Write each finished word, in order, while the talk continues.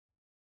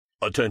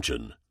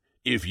Attention.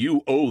 If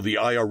you owe the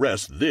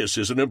IRS, this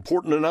is an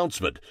important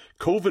announcement.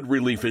 COVID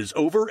relief is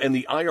over and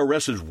the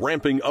IRS is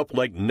ramping up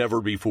like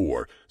never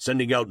before,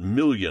 sending out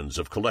millions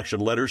of collection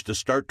letters to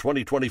start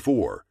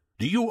 2024.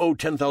 Do you owe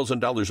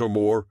 $10,000 or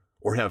more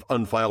or have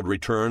unfiled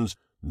returns?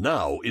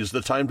 Now is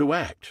the time to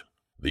act.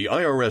 The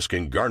IRS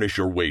can garnish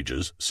your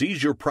wages,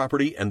 seize your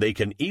property, and they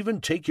can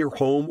even take your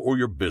home or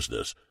your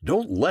business.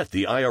 Don't let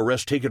the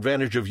IRS take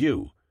advantage of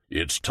you.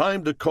 It's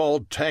time to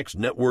call Tax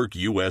Network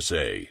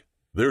USA.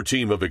 Their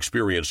team of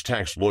experienced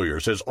tax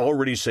lawyers has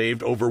already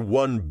saved over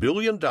 $1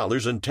 billion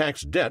in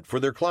tax debt for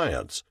their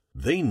clients.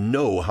 They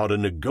know how to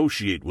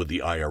negotiate with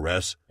the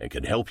IRS and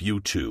can help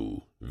you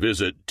too.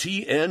 Visit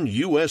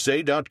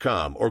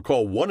tnusa.com or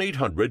call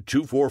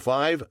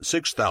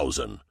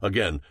 1-800-245-6000.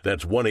 Again,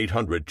 that's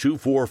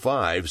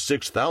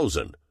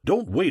 1-800-245-6000.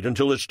 Don't wait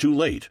until it's too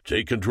late.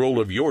 Take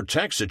control of your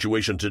tax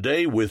situation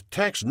today with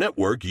Tax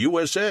Network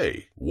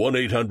USA.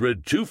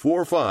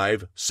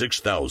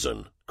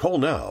 1-800-245-6000. Call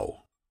now.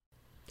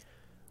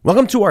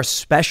 Welcome to our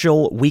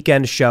special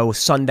weekend show,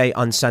 Sunday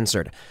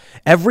Uncensored.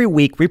 Every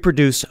week, we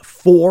produce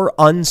 4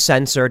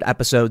 uncensored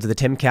episodes of the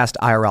Timcast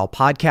IRL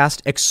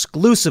podcast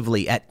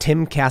exclusively at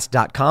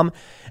timcast.com,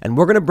 and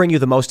we're going to bring you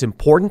the most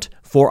important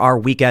for our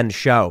weekend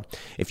show.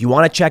 If you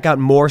want to check out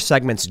more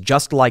segments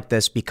just like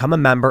this, become a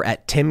member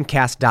at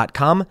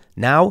timcast.com.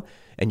 Now,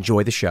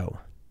 enjoy the show.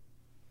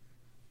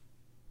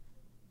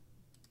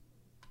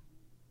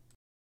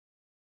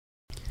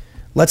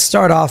 Let's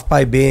start off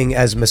by being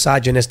as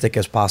misogynistic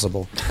as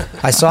possible.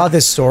 I saw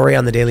this story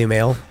on the Daily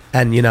Mail,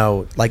 and, you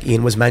know, like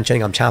Ian was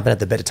mentioning, I'm chomping at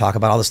the bit to talk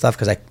about all this stuff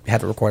because I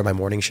haven't recorded my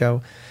morning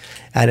show.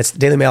 And it's the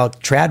Daily Mail, the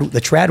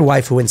trad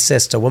wife who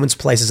insists a woman's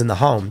place is in the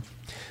home.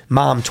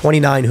 Mom,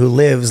 29, who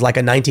lives like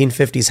a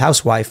 1950s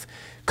housewife,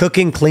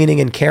 cooking, cleaning,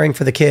 and caring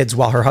for the kids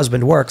while her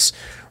husband works,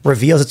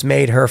 reveals it's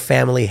made her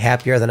family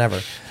happier than ever.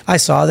 I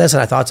saw this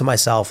and I thought to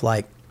myself,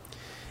 like,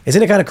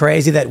 isn't it kind of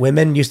crazy that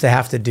women used to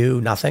have to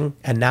do nothing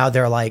and now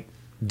they're like,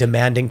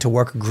 demanding to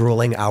work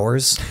grueling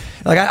hours?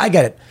 Like, I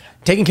get it.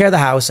 Taking care of the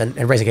house and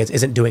raising kids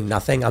isn't doing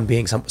nothing. I'm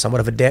being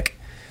somewhat of a dick.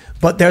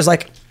 But there's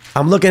like,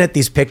 I'm looking at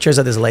these pictures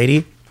of this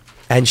lady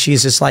and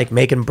she's just like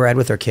making bread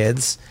with her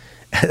kids.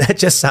 That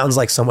just sounds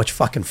like so much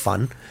fucking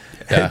fun.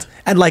 Yeah.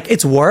 And like,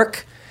 it's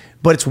work,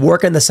 but it's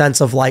work in the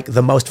sense of like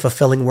the most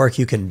fulfilling work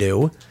you can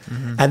do.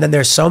 Mm-hmm. And then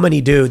there's so many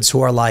dudes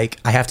who are like,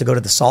 I have to go to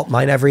the salt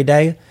mine every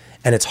day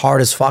and it's hard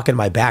as fuck and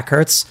my back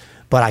hurts,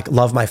 but I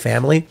love my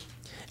family.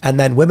 And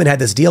then women had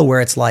this deal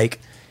where it's like,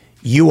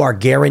 you are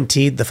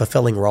guaranteed the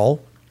fulfilling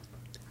role,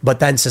 but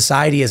then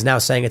society is now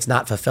saying it's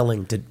not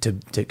fulfilling to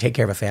take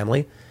care of a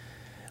family.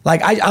 Like,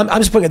 I'm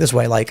just putting it this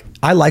way. Like,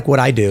 I like what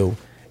I do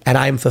and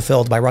I'm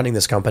fulfilled by running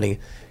this company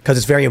because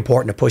it's very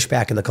important to push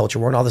back in the culture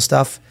war and all this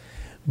stuff.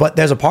 But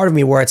there's a part of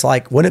me where it's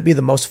like, wouldn't it be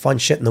the most fun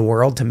shit in the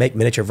world to make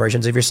miniature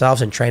versions of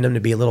yourselves and train them to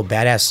be little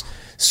badass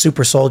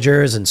super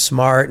soldiers and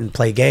smart and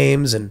play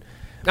games and...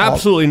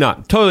 Absolutely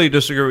not. Totally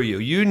disagree with you.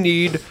 You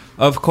need,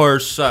 of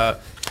course,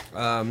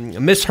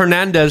 Miss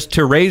Hernandez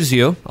to raise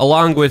you,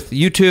 along with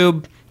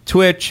YouTube,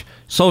 Twitch,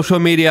 social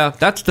media.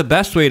 That's the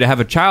best way to have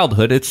a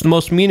childhood. It's the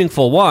most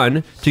meaningful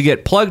one, to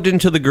get plugged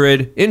into the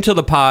grid, into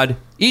the pod,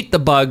 eat the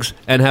bugs,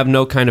 and have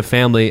no kind of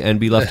family and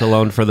be left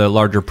alone for the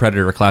larger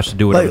predator class to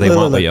do whatever they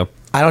want with you.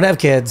 I don't have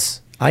kids.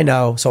 I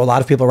know. So a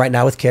lot of people right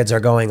now with kids are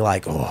going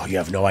like, oh, you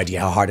have no idea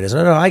how hard it is.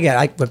 No, I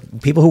get it.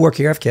 But people who work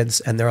here have kids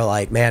and they're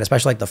like, man,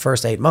 especially like the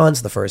first 8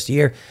 months, the first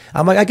year.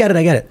 I'm like, I get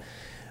it.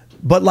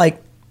 But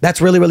like, that's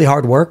really, really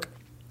hard work.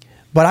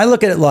 But I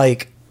look at it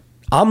like,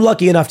 I'm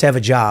lucky enough to have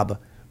a job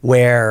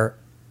where,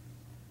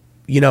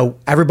 you know,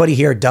 everybody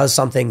here does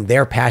something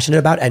they're passionate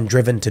about and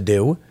driven to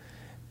do.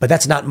 But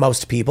that's not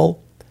most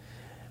people.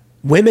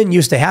 Women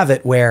used to have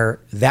it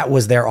where that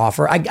was their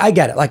offer. I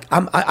get it. Like,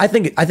 I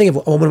think if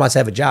a woman wants to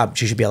have a job,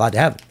 she should be allowed to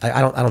have it. I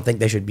don't think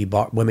they should be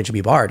women should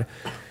be barred.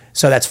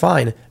 So that's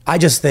fine. I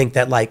just think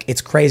that like,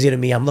 it's crazy to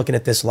me. I'm looking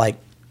at this like,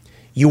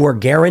 you were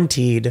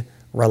guaranteed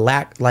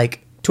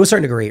like to a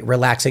certain degree,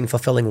 relaxing,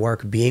 fulfilling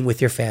work, being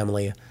with your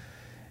family,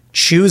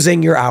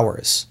 choosing your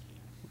hours.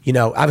 You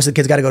know, obviously the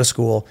kids got to go to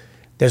school.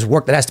 There's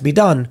work that has to be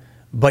done,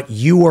 but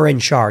you were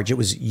in charge.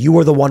 You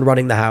were the one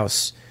running the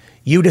house.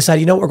 You decided,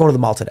 you know what, we're going to the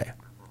mall today.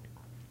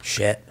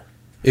 Shit.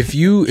 If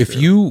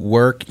you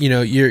work, you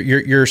know,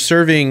 you're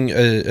serving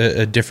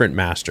a different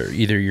master.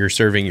 Either you're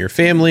serving your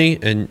family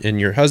and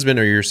your husband,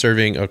 or you're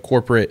serving a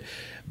corporate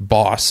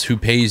boss who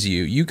pays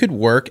you. You could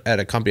work at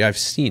a company. I've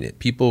seen it.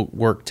 People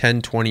work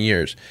 10, 20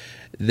 years.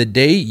 The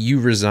day you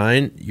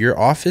resign, your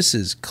office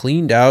is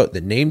cleaned out,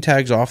 the name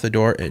tag's off the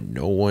door, and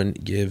no one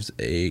gives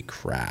a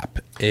crap.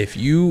 If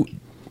you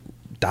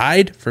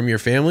died from your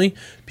family,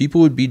 people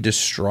would be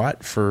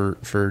distraught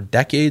for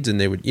decades,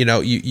 and they would, you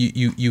know,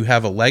 you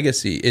have a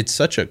legacy. It's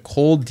such a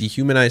cold,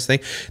 dehumanized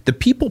thing. The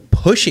people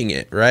pushing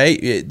it,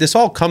 right? This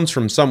all comes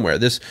from somewhere.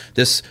 This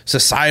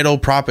societal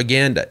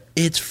propaganda.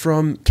 It's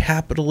from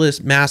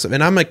capitalist massive.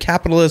 And I'm a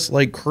capitalist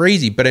like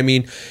crazy, but I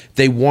mean,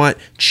 they want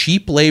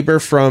cheap labor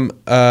from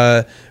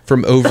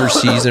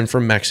overseas and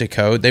from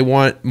Mexico. They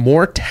want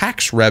more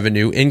tax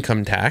revenue,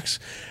 income tax.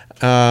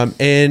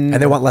 And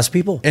they want less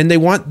people. And they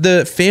want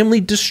the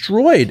family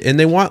destroyed, and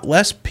they want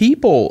less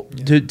people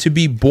to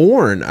be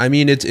born. I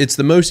mean, it's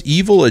the most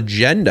evil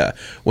agenda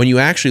when you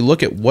actually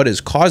look at what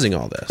is causing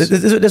all this.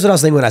 This is what I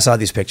was thinking when I saw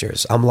these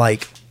pictures. I'm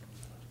like,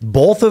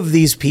 both of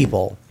these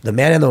people, the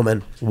man and the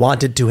woman,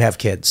 wanted to have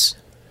kids.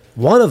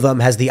 One of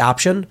them has the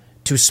option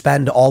to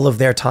spend all of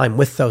their time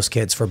with those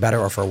kids for better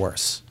or for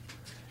worse.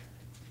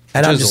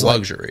 And Which I'm is just a like,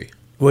 luxury.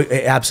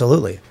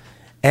 Absolutely.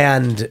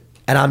 And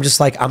I'm just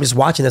like, I'm just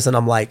watching this and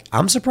I'm like,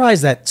 I'm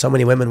surprised that so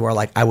many women were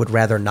like, I would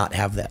rather not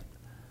have that.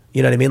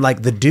 You know what I mean?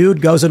 Like the dude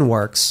goes and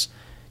works,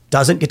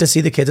 doesn't get to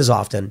see the kids as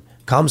often,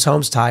 comes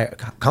home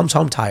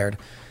tired.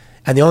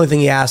 And the only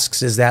thing he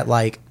asks is that,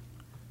 like,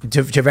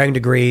 to varying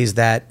degrees,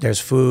 that there's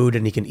food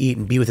and he can eat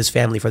and be with his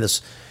family for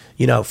this,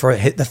 you know, for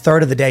the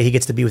third of the day he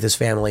gets to be with his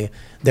family.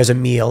 There's a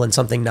meal and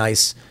something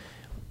nice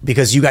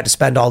because you got to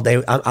spend all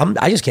day.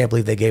 I just can't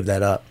believe they gave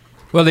that up.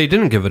 Well, they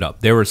didn't give it up.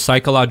 They were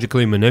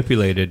psychologically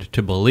manipulated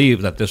to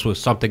believe that this was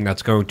something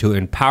that's going to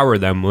empower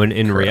them, when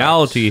in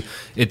reality,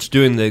 it's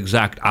doing the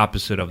exact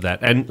opposite of that.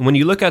 And when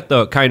you look at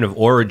the kind of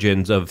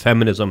origins of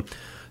feminism,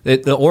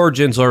 the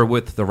origins are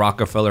with the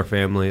Rockefeller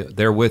family.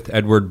 They're with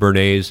Edward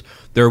Bernays.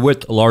 They're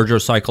with larger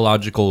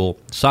psychological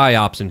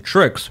psyops and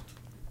tricks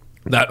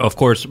that, of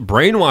course,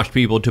 brainwash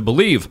people to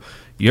believe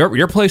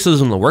your place is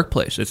in the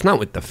workplace. It's not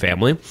with the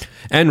family.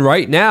 And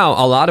right now,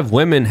 a lot of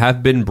women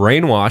have been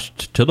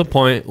brainwashed to the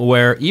point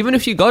where even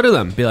if you go to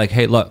them, be like,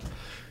 hey, look,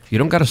 you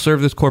don't got to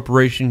serve this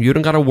corporation. You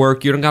don't got to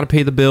work. You don't got to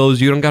pay the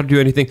bills. You don't got to do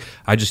anything.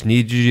 I just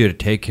need you to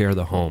take care of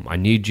the home. I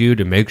need you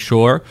to make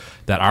sure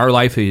that our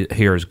life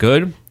here is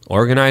good.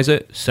 Organize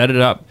it, set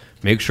it up,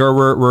 make sure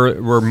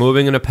we're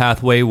moving in a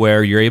pathway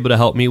where you're able to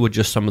help me with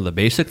just some of the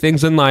basic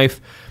things in life,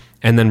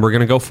 and then we're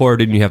going to go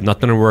forward and you have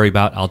nothing to worry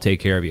about. I'll take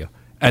care of you.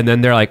 And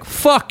then they're like,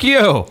 fuck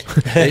you.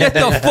 Get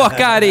the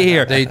fuck out of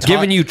here.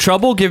 Giving you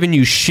trouble, giving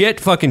you shit,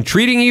 fucking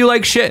treating you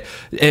like shit.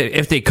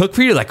 If they cook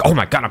for you, like, oh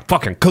my God, I'm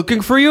fucking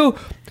cooking for you?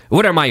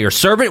 What am I, your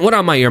servant? What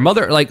am I, your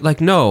mother? Like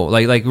no.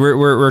 Like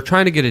we're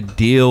trying to get a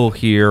deal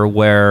here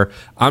where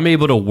I'm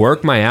able to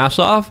work my ass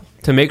off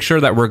to make sure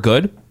that we're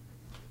good.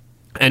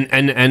 And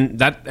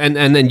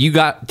then you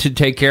got to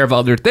take care of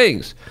other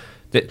things.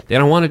 They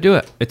don't want to do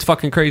it. It's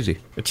fucking crazy.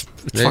 It's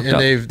fucked up.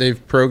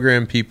 They've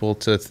programmed people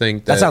to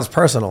think that sounds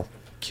personal.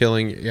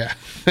 Killing, yeah.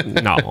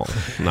 No.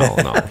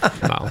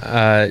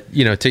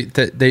 You know,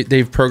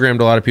 they've programmed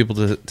a lot of people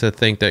to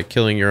think that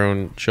killing your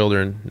own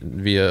children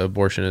via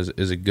abortion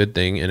is a good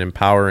thing and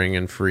empowering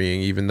and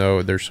freeing, even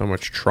though there's so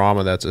much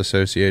trauma that's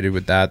associated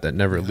with that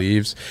never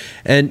leaves.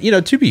 And, you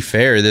know, to be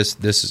fair,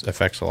 this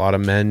affects a lot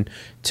of men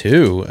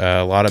too.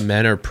 A lot of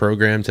men are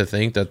programmed to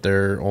think that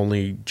their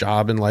only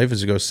job in life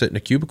is to go sit in a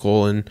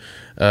cubicle and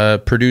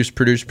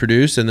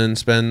produce, and then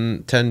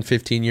spend 10,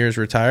 15 years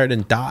retired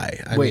and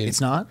die. I mean, it's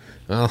not?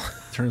 Well,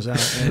 turns out.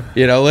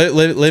 You know,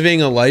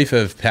 living a life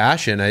of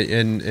passion.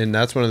 And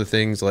that's one of the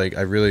things, like,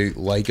 I really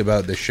like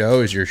about the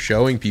show is you're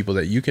showing people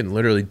that you can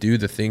literally do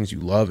the things you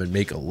love and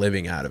make a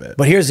living out of it.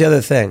 But here's the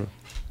other thing.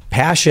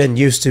 Passion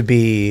used to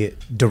be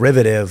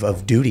derivative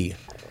of duty.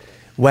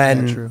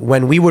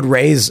 When we would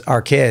raise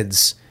our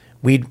kids,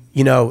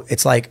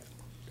 it's like,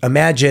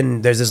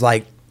 imagine there's this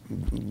like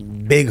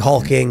big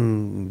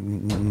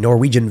hulking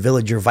Norwegian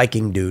villager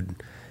Viking dude,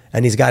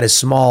 and he's got his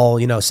small,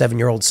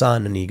 7-year-old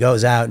son, and he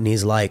goes out and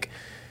he's like,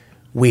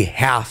 we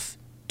have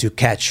to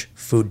catch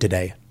food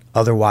today.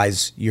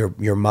 Otherwise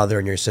your mother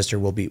and your sister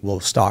will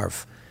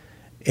starve.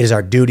 It is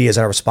our duty, it is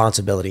our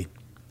responsibility.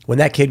 When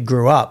that kid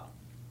grew up,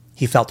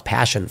 he felt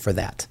passion for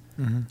that,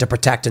 to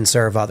protect and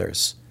serve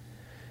others.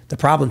 The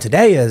problem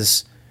today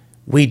is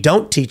we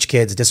don't teach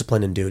kids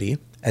discipline and duty,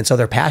 and so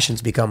their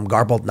passions become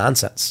garbled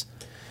nonsense.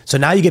 So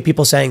now you get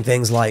people saying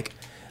things like,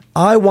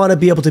 I want to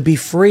be able to be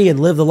free and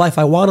live the life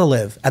I want to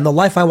live. And the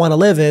life I want to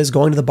live is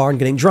going to the bar and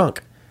getting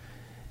drunk.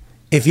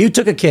 If you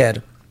took a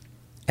kid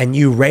and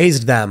you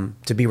raised them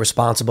to be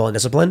responsible and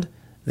disciplined,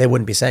 they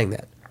wouldn't be saying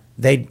that.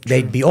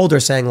 They'd be older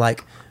saying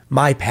like,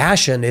 my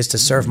passion is to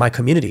serve my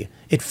community.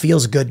 It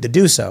feels good to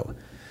do so.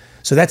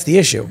 So that's the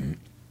issue.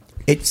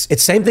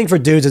 It's same thing for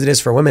dudes as it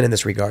is for women in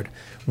this regard.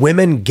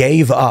 Women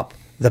gave up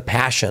the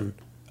passion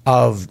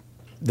of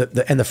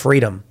the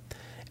freedom,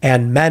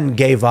 and men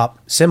gave up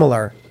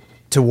similar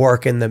to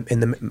work in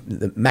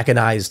the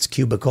mechanized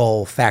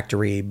cubicle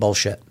factory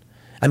bullshit.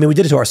 I mean, we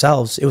did it to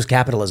ourselves. It was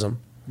capitalism.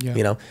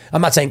 Yeah.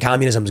 I'm not saying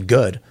communism is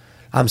good.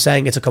 I'm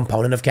saying it's a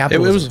component of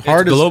capitalism. It was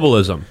hard. It's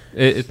globalism.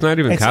 It's not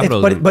even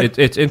capitalism.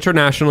 It's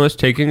internationalists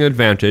taking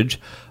advantage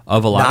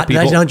of a lot of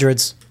people. Not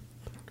 1900s.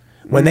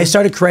 When they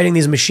started creating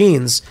these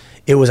machines,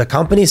 it was a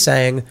company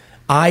saying,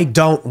 I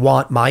don't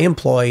want my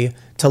employee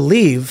to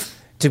leave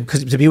to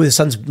be with his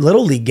son's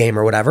little league game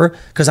or whatever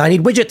because I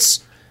need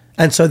widgets.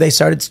 And so they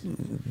started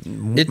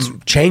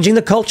changing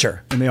the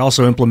culture. And they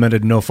also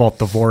implemented no-fault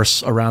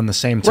divorce around the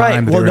same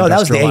time. Right. Well, no, that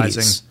was the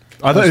 80s.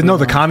 No,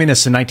 the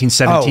communists in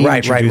 1917 Oh,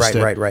 right, introduced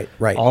it.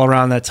 right. All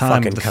around that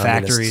time, Fucking the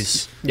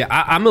communists. factories. Yeah,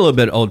 I'm a little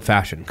bit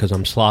old-fashioned because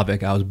I'm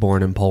Slavic. I was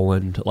born in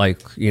Poland.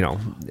 Like,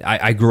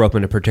 I grew up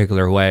in a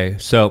particular way.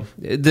 So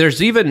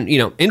there's even,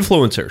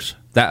 influencers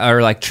that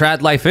are like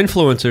trad life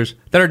influencers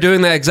that are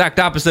doing the exact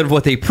opposite of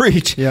what they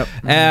preach. Yep.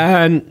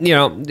 And,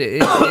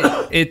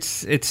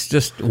 it's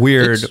just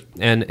weird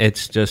and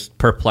it's just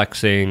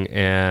perplexing.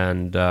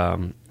 And,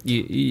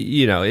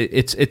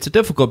 it's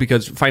difficult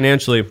because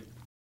financially.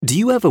 Do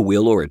you have a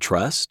will or a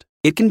trust?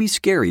 It can be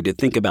scary to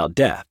think about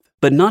death,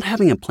 but not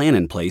having a plan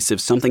in place if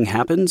something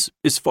happens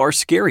is far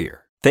scarier.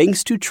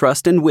 Thanks to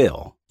Trust and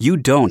Will, you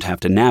don't have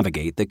to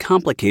navigate the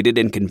complicated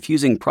and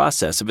confusing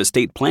process of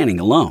estate planning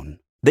alone.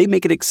 They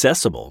make it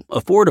accessible,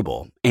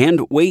 affordable,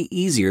 and way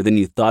easier than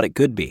you thought it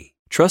could be.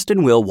 Trust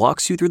and Will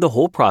walks you through the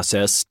whole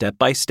process step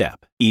by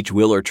step. Each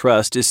will or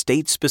trust is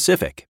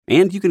state-specific,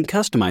 and you can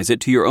customize it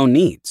to your own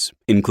needs,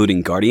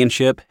 including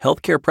guardianship,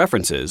 healthcare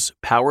preferences,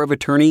 power of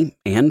attorney,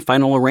 and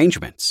final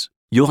arrangements.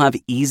 You'll have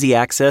easy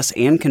access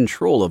and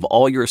control of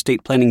all your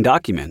estate planning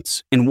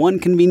documents in one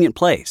convenient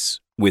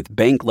place with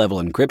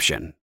bank-level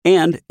encryption.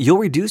 And you'll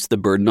reduce the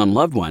burden on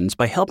loved ones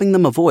by helping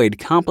them avoid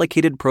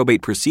complicated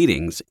probate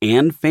proceedings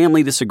and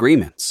family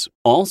disagreements,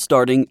 all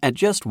starting at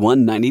just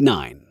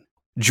 $199.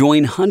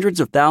 Join hundreds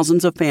of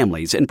thousands of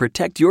families and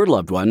protect your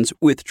loved ones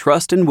with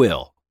Trust and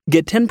Will.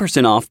 Get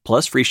 10% off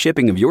plus free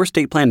shipping of your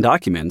estate plan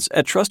documents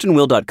at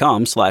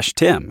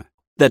trustandwill.com/Tim.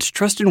 That's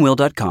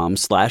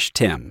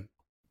trustandwill.com/Tim.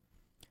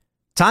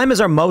 Time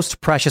is our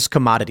most precious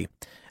commodity.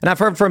 And I've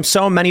heard from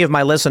so many of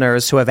my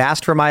listeners who have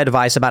asked for my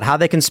advice about how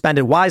they can spend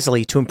it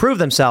wisely to improve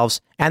themselves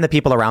and the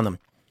people around them.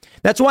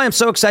 That's why I'm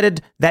so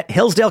excited that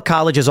Hillsdale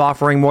College is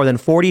offering more than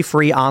 40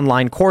 free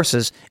online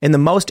courses in the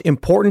most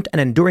important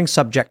and enduring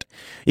subject.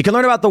 You can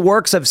learn about the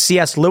works of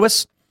C.S.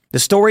 Lewis, the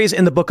stories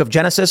in the book of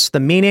Genesis, the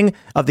meaning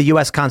of the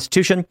U.S.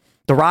 Constitution,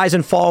 the rise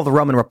and fall of the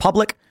Roman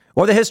Republic,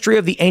 or the history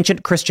of the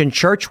ancient Christian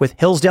church with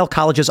Hillsdale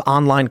College's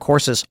online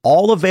courses,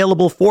 all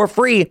available for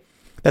free.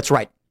 That's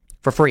right,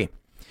 for free.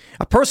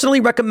 I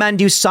personally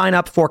recommend you sign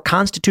up for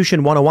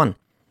Constitution 101,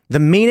 the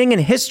meaning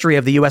and history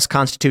of the U.S.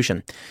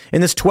 Constitution.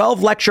 In this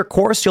 12-lecture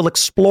course, you'll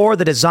explore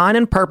the design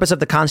and purpose of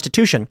the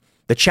Constitution,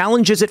 the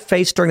challenges it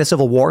faced during the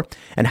Civil War,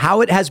 and how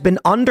it has been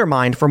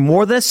undermined for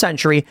more than a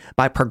century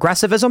by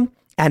progressivism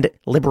and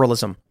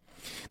liberalism.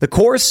 The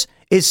course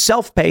is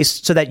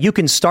self-paced so that you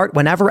can start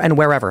whenever and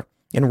wherever.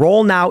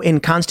 Enroll now in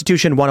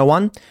Constitution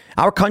 101.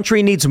 Our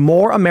country needs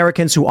more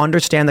Americans who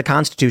understand the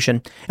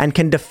Constitution and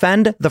can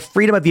defend the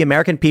freedom of the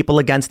American people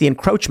against the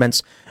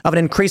encroachments of an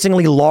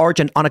increasingly large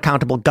and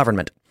unaccountable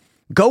government.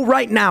 Go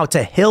right now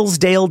to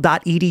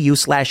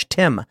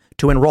hillsdale.edu/Tim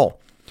to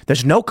enroll.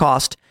 There's no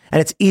cost and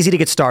it's easy to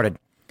get started.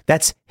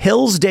 That's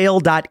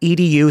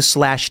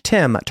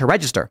hillsdale.edu/Tim to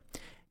register.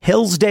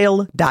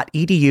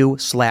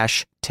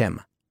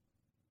 hillsdale.edu/Tim.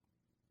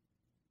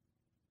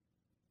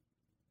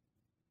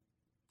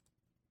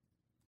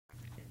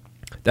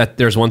 That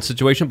there's one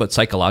situation, but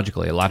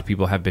psychologically, a lot of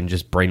people have been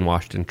just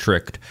brainwashed and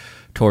tricked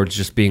towards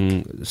just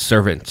being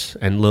servants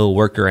and little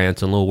worker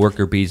ants and little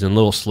worker bees and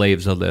little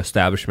slaves of the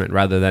establishment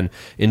rather than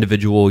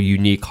individual,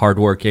 unique,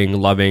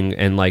 hardworking, loving,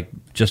 and like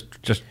just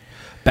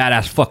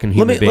badass fucking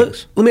human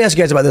beings. Let me ask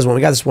you guys about this one.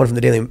 We got this one from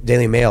the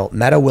Daily Mail.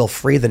 Meta will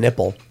free the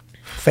nipple.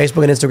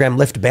 Facebook and Instagram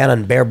lift ban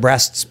on bare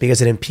breasts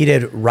because it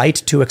impeded right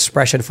to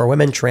expression for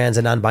women, trans,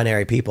 and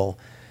non-binary people.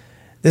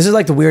 This is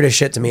like the weirdest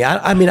shit to me.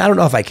 I mean, I don't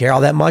know if I care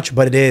all that much,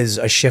 but it is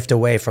a shift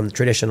away from the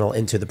traditional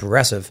into the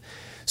progressive.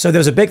 So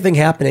there's a big thing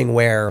happening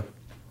where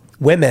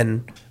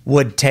women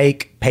would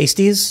take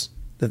pasties,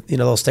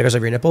 those stickers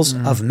of your nipples,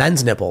 of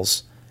men's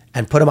nipples,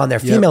 and put them on their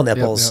female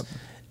nipples,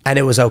 and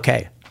it was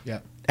okay.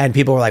 Yep. And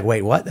people were like,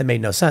 wait, what? That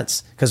made no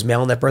sense. Because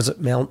male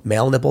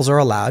nipples are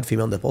allowed,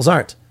 female nipples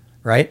aren't,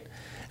 right?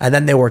 And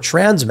then there were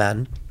trans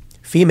men.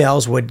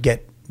 Females would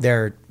get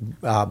their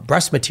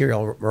breast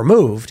material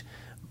removed,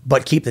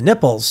 but keep the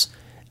nipples,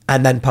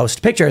 and then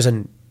post pictures,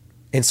 and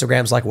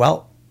Instagram's like,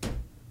 well,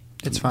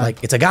 it's fine.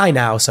 Like, it's a guy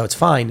now, so it's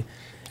fine.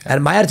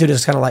 And my attitude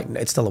is kind of like,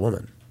 it's still a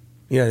woman.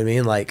 You know what I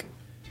mean? Like,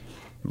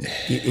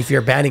 if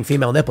you're banning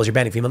female nipples, you're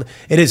banning female.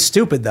 It is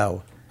stupid,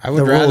 though. I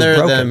would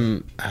rather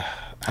them.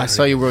 I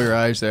saw you roll your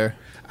eyes there.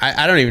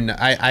 I don't even know.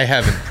 I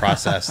haven't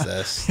processed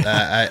this.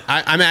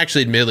 I'm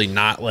actually admittedly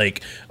not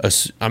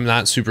I'm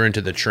not super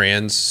into the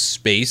trans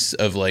space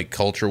of like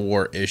culture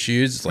war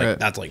issues. Like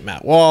that's like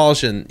Matt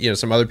Walsh and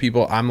some other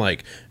people. I'm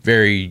like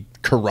very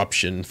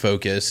corruption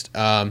focused.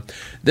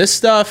 This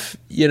stuff,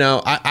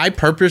 I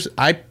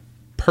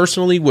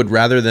personally would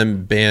rather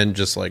them ban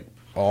just like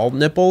all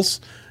nipples.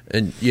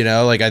 And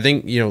I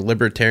think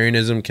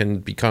libertarianism can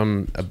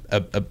become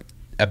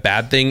a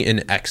bad thing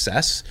in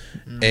excess,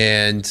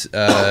 and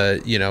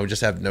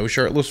just have no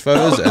shirtless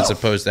photos as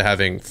opposed to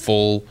having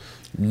full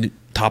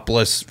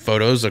topless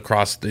photos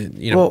across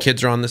the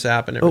kids are on this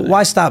app and everything.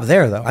 Why stop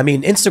there though? I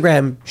mean,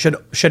 Instagram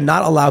should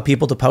not allow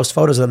people to post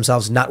photos of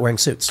themselves not wearing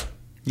suits.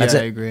 That's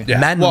Yeah, it. I agree. Yeah.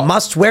 Men Well-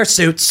 must wear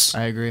suits.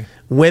 I agree.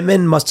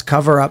 Women must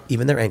cover up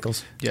even their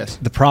ankles. Yes.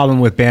 The problem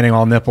with banning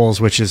all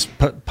nipples, which is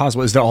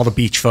possible, is that all the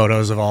beach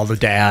photos of all the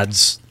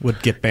dads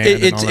would get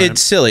banned. and all that.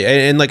 It's silly,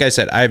 and like I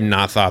said, I have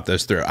not thought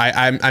this through.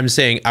 I'm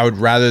saying I would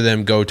rather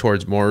them go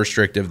towards more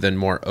restrictive than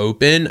more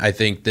open. I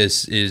think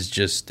this is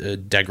just a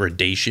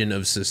degradation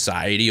of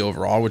society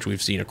overall, which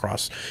we've seen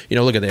across.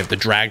 Look at they have the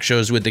drag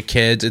shows with the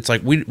kids. It's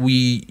like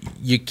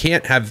you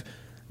can't have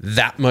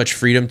that much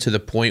freedom to the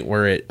point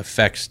where it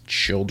affects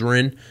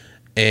children.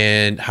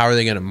 And how are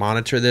they going to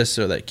monitor this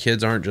so that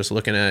kids aren't just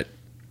looking at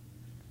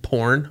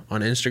porn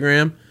on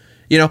Instagram?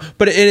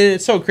 But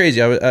it's so crazy.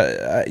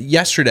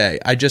 Yesterday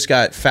I just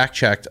got fact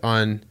checked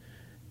on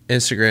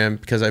Instagram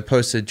because I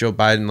posted Joe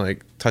Biden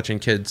like touching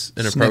kids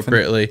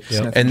inappropriately,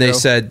 Sniffing and they Joe.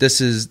 said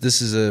this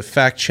is a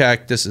fact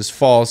check. This is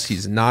false.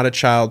 He's not a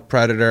child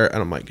predator.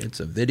 And I'm like, it's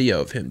a video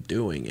of him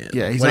doing it.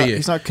 Yeah, Like, he's what not. do you-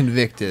 He's not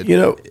convicted.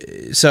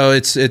 so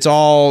it's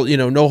all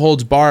no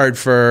holds barred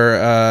for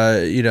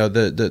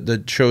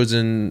the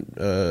chosen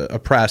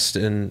oppressed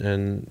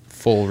and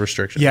full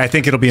restriction. Yeah, I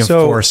think it'll be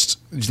So- enforced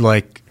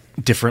like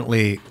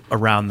differently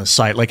around the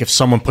site. Like if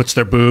someone puts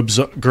their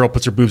girl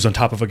puts her boobs on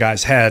top of a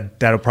guy's head,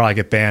 that'll probably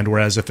get banned.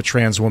 Whereas if a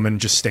trans woman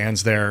just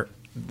stands there,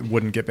 it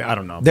wouldn't get banned. I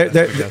don't know. I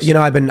guess.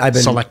 I've been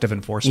selective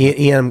enforcement.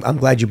 Ian, I'm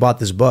glad you bought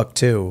this book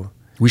too,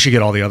 We should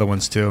get all the other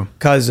ones too.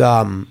 because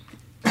I'm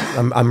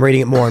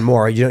reading it more and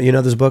more. You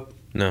know this book?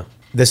 No.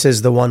 This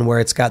is the one where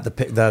it's got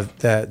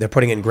the they're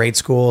putting it in grade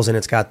schools and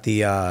it's got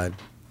the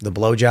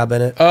blowjob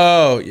in it.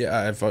 Oh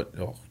yeah. I thought.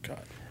 Oh god.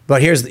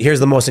 But here's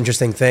the most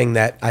interesting thing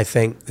that I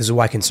think this is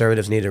why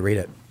conservatives need to read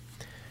it.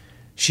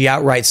 She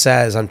outright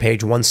says on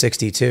page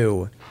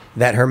 162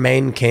 that her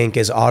main kink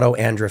is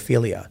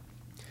autoandrophilia.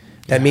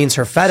 That means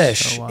her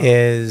fetish So, wow.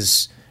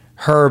 is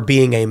her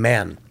being a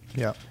man.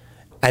 Yeah.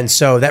 And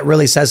so that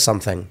really says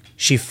something.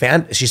 She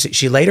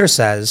later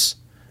says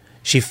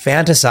she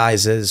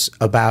fantasizes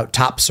about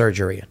top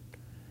surgery.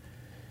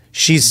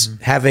 She's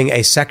having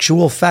a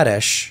sexual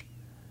fetish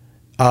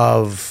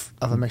of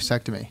Of a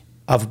mastectomy.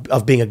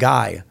 being a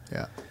guy.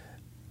 Yeah.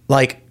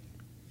 Like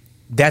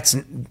there's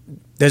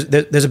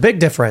a big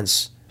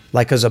difference.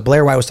 Like, because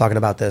Blair White was talking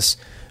about this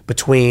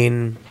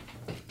between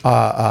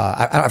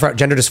I forgot,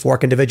 gender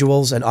dysphoric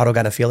individuals and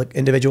autogynephilic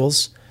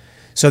individuals.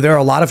 So there are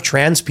a lot of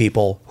trans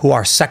people who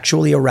are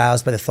sexually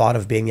aroused by the thought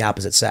of being the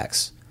opposite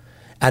sex.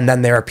 And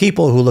then there are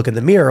people who look in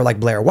the mirror like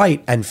Blair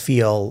White and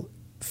feel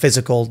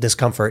physical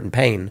discomfort and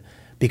pain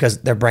because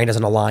their brain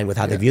doesn't align with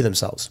how they view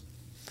themselves.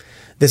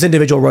 This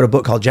individual wrote a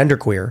book called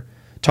Genderqueer,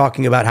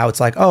 talking about how it's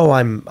like, oh,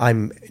 I'm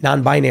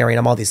non-binary and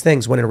I'm all these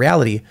things, when in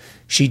reality,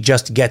 she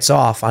just gets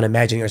off on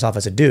imagining herself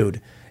as a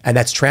dude. And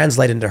that's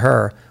translated into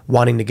her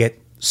wanting to get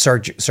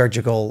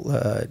surgical,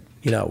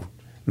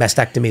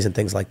 mastectomies and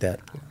things like that.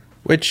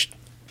 Which,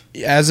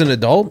 as an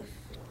adult,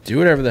 do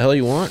whatever the hell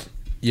you want.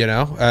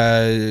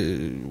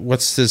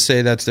 What's to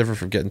say that's different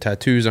from getting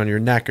tattoos on your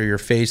neck or your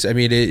face? I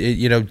mean,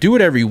 do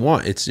whatever you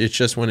want. It's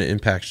just when it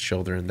impacts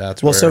children.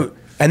 That's Well, where. so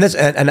and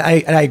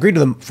I agreed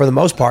with them for the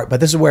most part, but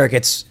this is where it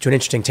gets to an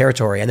interesting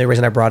territory, and the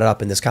reason I brought it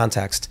up in this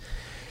context,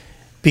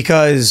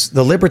 because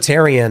the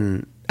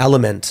libertarian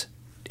element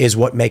is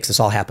what makes this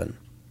all happen.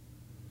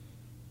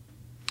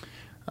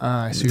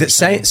 I see what you're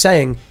saying.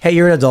 Saying, hey,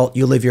 you're an adult,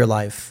 you live your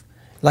life.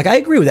 Like, I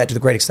agree with that to a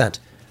great extent.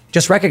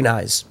 Just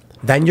recognize,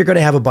 then you're going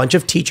to have a bunch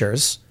of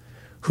teachers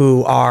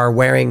who are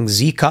wearing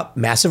Z-cup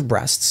massive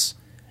breasts,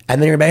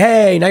 and then you're going to be,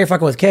 hey, now you're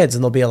fucking with kids,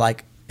 and they'll be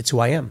like, it's who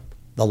I am.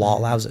 The law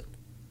allows it.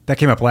 That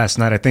came up last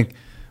night. I think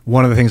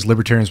one of the things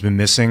libertarians have been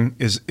missing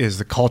is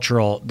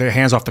their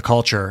hands off the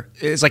culture.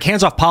 It's like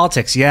hands off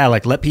politics. Yeah,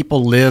 like let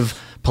people live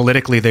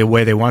politically the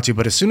way they want to.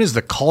 But as soon as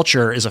the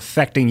culture is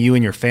affecting you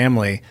and your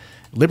family,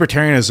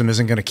 libertarianism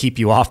isn't going to keep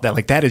you off that.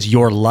 Like that is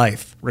your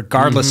life,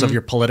 regardless of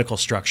your political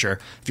structure.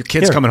 If your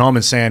kid's coming home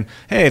and saying,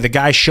 hey, the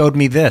guy showed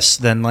me this,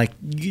 then like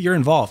you're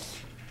involved.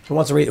 Who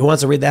wants to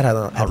read that?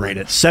 I'll read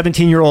it.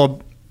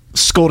 17-year-old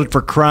scolded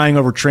for crying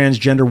over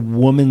transgender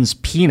woman's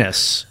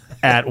penis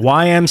at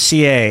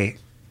YMCA.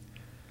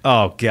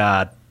 Oh,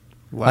 God.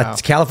 Wow. A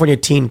California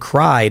teen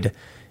cried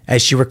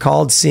as she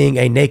recalled seeing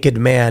a naked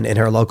man in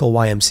her local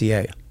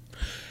YMCA.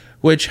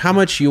 Which, how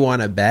much you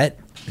want to bet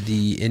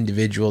the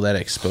individual that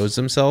exposed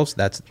themselves,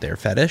 that's their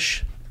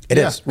fetish? It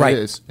is it right.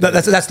 is.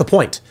 That's the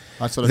point.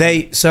 That's what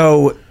I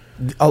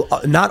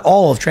Not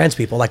all of trans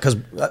people, like, because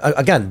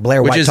again,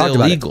 Blair Which White is talked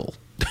illegal.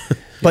 about it.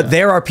 But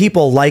there are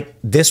people like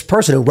this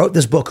person who wrote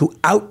this book who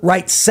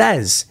outright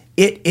says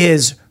it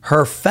is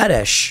her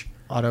fetish.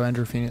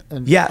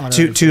 Autoandrophilia. Yeah,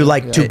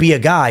 to be a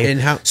guy. And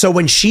how- So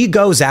when she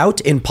goes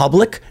out in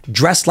public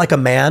dressed like a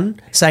man,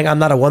 saying I'm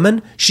not a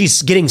woman,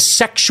 she's getting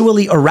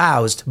sexually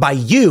aroused by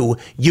you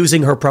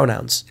using her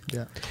pronouns.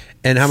 Yeah.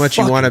 And how much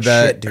you Fucking want to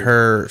bet shit, dude.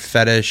 her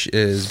fetish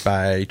is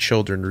by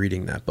children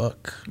reading that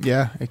book?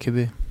 Yeah, it could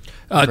be.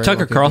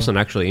 Tucker Carlson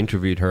actually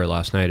interviewed her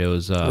last night. It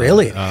was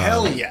Really?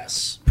 Hell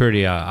yes.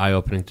 pretty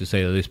eye-opening to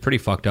say the least. Pretty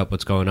fucked up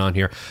what's going on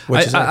here.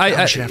 Which is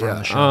I should have her on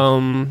the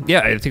show. yeah,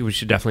 I think we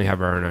should definitely have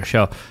her on our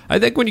show. I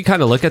think when you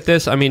kind of look at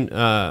this, I mean,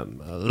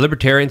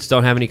 libertarians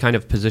don't have any kind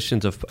of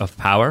positions of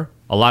power.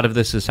 A lot of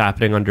this is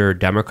happening under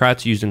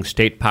Democrats using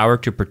state power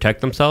to protect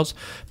themselves.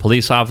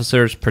 Police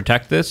officers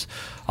protect this.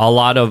 A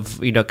lot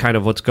of, kind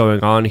of what's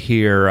going on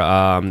here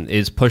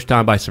is pushed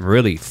on by some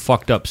really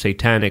fucked up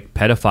satanic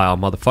pedophile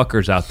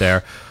motherfuckers out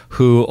there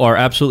who are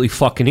absolutely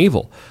fucking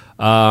evil.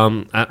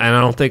 And I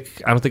don't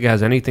think it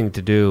has anything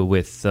to do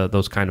with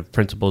those kind of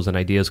principles and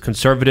ideas.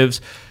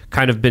 Conservatives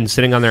kind of been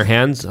sitting on their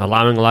hands,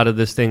 allowing a lot of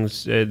these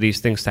things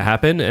to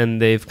happen,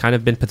 and they've kind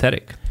of been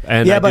pathetic.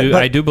 And Yeah,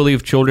 I do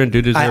believe children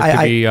do deserve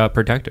to be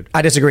protected.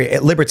 I disagree.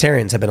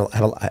 Libertarians have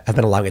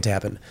been allowing it to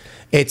happen.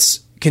 It's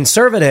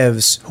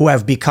conservatives who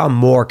have become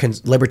more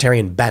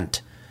libertarian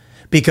bent.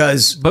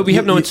 But we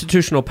have no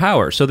institutional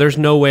power, so there's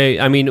no way.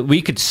 I mean, we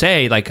could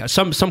say, like,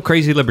 some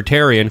crazy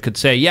libertarian could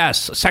say,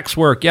 yes, sex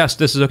work, yes,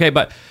 this is okay,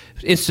 but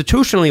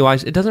institutionally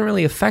wise, it doesn't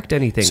really affect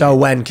anything. So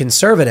when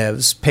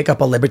conservatives pick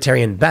up a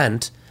libertarian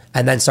bent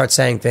and then start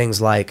saying things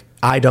like,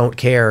 I don't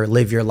care,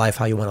 live your life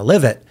how you want to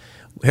live it,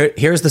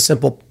 here's the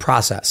simple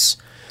process.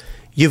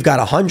 You've got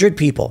 100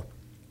 people,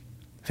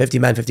 50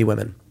 men, 50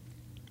 women.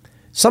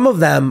 Some of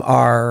them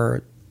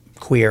are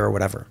queer or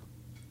whatever.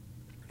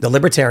 The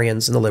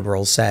libertarians and the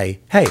liberals say,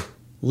 hey,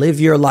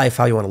 live your life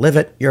how you want to live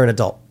it. You're an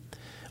adult.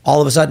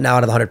 All of a sudden, now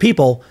out of the 100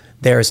 people,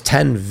 there's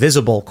 10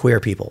 visible queer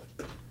people.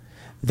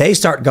 They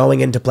start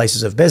going into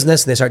places of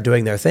business and they start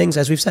doing their things.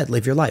 As we've said,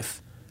 live your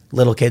life.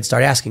 Little kids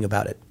start asking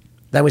about it.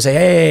 Then we say,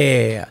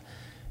 hey,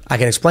 I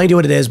can explain to you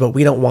what it is, but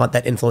we don't want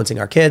that influencing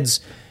our kids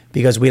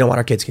because we don't want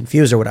our kids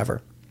confused or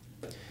whatever.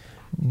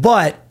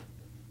 But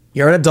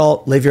you're an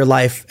adult, live your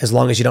life as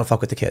long as you don't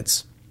fuck with the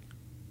kids.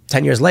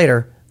 10 years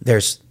later,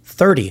 there's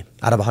 30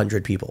 out of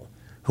 100 people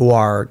who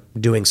are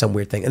doing some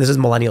weird thing. And this is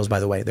millennials, by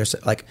the way. There's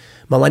like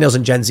millennials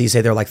and Gen Z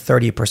say they're like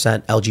 30%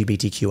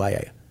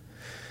 LGBTQIA.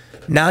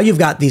 Now you've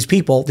got these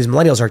people, these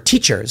millennials are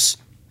teachers,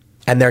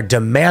 and they're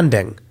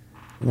demanding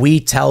we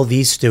tell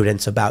these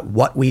students about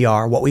what we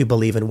are, what we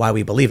believe, and why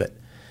we believe it.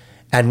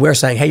 And we're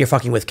saying, hey, you're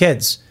fucking with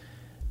kids.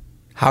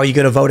 How are you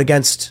going to vote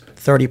against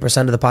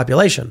 30% of the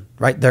population,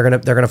 right? They're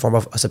going to form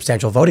a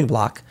substantial voting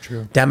block.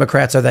 True.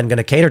 Democrats are then going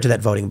to cater to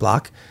that voting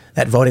block.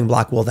 That voting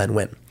block will then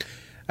win.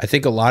 I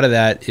think a lot of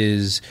that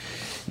is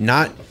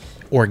not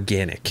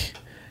organic.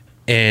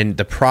 And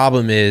the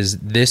problem is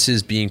this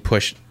is being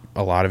pushed,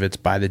 a lot of it's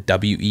by the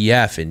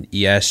WEF and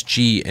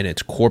ESG and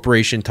it's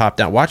corporation top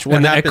down. Watch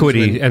what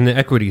happens and the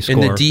equity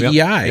score. And the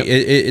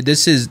DEI. Yep.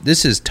 This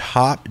is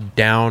top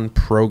down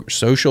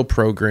social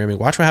programming.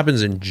 Watch what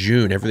happens in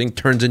June. Everything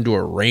turns into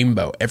a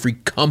rainbow. Every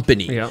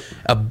company,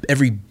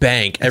 every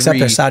bank, except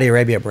their Saudi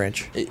Arabia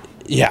branch.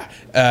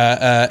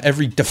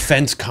 Every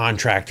defense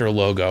contractor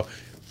logo.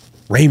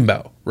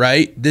 Rainbow,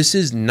 right? This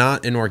is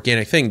not an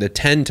organic thing. The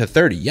 10 to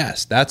 30,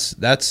 yes, that's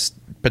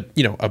but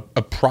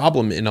a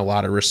problem in a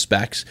lot of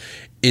respects.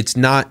 It's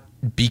not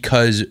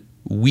because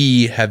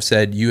we have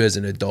said you as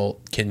an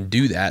adult can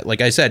do that. Like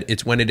I said,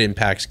 it's when it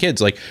impacts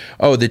kids. Like,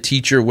 oh, the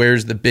teacher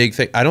wears the big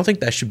thing. I don't think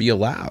that should be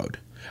allowed.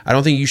 I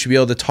don't think you should be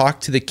able to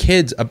talk to the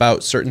kids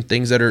about certain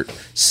things that are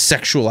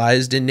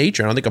sexualized in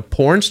nature. I don't think a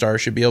porn star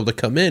should be able to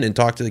come in and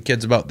talk to the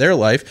kids about their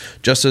life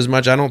just as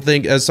much, I don't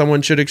think, as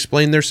someone should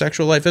explain their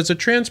sexual life as a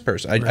trans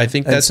person. I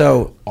think that's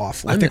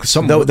off limits.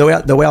 I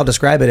think the way I'll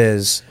describe it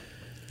is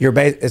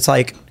it's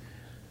like,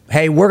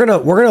 hey, we're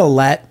gonna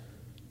let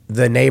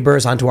the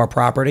neighbors onto our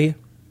property,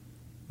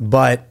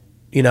 but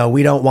we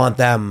don't want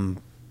them,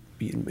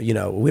 we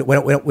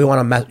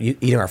want them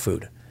eating our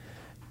food.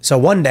 So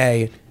one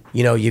day,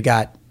 you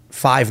got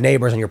 5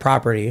 neighbors on your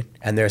property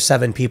and there's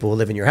 7 people who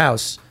live in your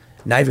house.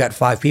 Now you've got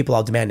 5 people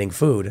all demanding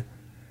food.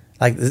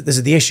 Like, this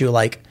is the issue.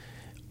 Like,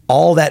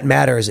 all that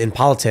matters in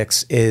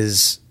politics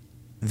is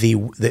the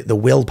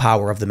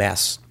willpower of the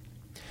mass.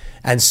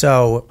 And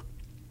so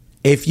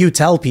if you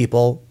tell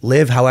people,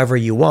 live however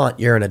you want,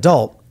 you're an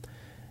adult,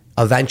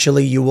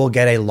 eventually you will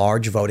get a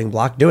large voting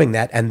block doing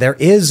that. And there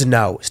is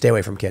no stay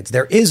away from kids.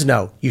 There is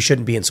no you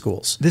shouldn't be in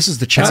schools. This is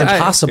the challenge. It's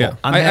impossible.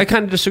 I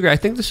kind of disagree. I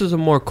think this is a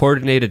more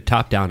coordinated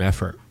top-down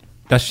effort.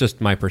 That's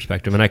just my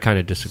perspective, and I kind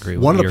of disagree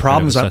with one of the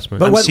problems kind of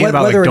assessment. I'm seeing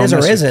about whether like, it is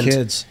or isn't,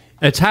 kids.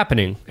 It's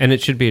happening, and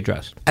it should be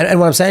addressed. And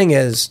what I'm saying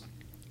is,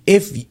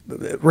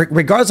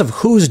 regardless of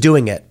who's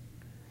doing it,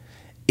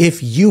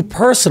 if you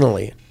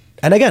personally,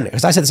 and again,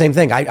 because I said the same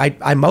thing,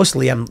 I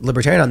mostly am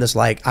libertarian on this,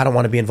 like, I don't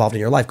want to be involved in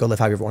your life, go live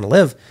how you want to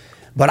live.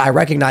 But I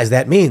recognize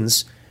that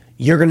means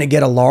you're going to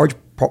get a large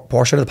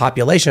portion of the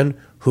population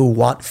who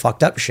want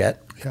fucked up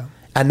shit. Yeah.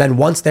 And then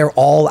once they're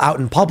all out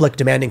in public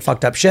demanding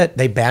fucked up shit,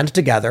 they band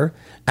together,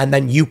 and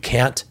then you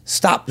can't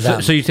stop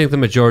them. So you think the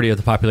majority of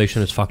the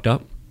population is fucked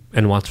up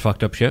and wants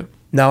fucked up shit?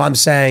 No, I'm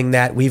saying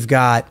that we've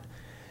got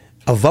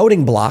a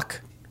voting block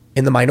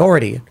in the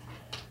minority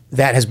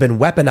that has been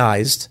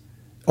weaponized,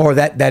 or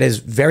that is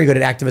very good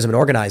at activism and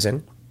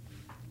organizing.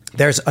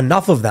 There's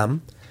enough of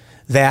them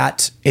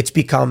that it's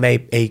become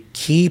a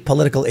key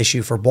political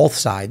issue for both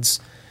sides.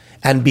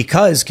 And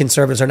because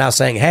conservatives are now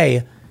saying,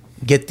 hey,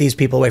 get these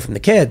people away from the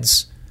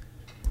kids,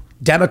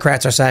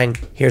 Democrats are saying,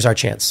 here's our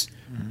chance.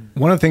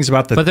 One of the things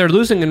about But they're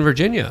losing in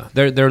Virginia.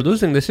 They're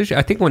losing this issue.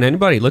 I think when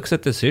anybody looks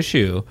at this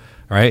issue,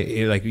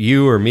 right, like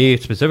you or me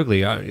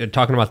specifically,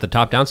 talking about the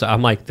top-down side,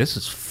 I'm like, this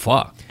is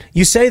fucked.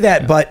 You say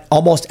that, but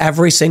almost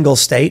every single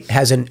state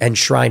has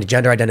enshrined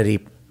gender identity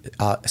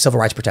civil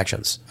rights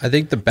protections. I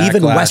think the backlash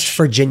even West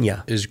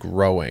Virginia is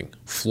growing.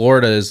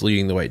 Florida is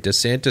leading the way.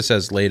 DeSantis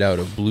has laid out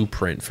a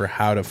blueprint for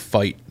how to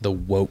fight the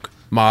woke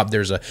mob.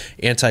 There's a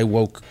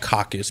anti-woke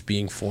caucus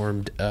being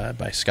formed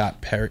by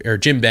Scott Perry or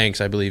Jim Banks,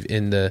 I believe,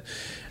 in the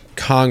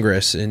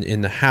Congress and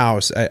in the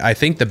House. I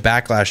think the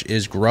backlash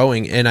is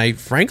growing, and I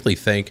frankly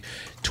think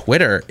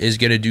Twitter is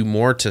going to do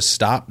more to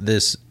stop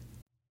this.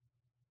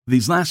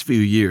 These last few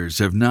years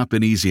have not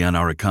been easy on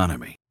our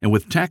economy. And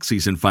with tax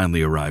season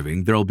finally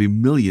arriving, there will be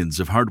millions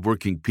of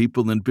hardworking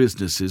people and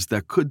businesses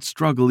that could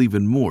struggle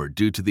even more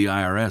due to the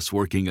IRS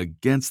working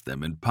against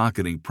them and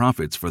pocketing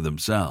profits for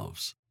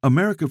themselves.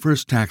 America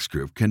First Tax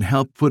Group can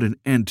help put an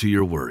end to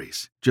your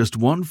worries. Just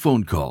one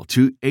phone call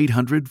to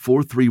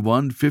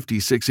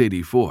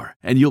 800-431-5684,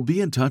 and you'll be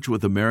in touch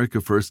with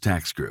America First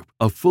Tax Group,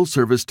 a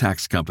full-service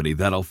tax company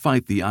that'll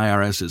fight the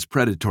IRS's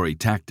predatory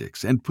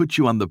tactics and put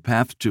you on the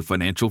path to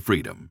financial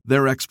freedom.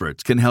 Their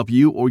experts can help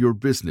you or your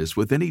business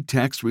with any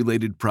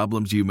tax-related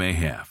problems you may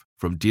have,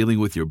 from dealing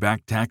with your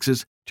back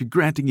taxes to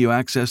granting you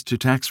access to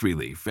tax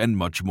relief and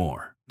much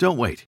more. Don't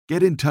wait.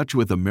 Get in touch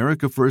with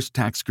America First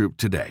Tax Group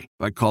today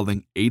by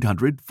calling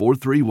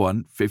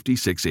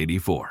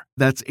 800-431-5684.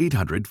 That's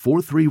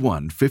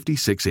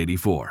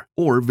 800-431-5684.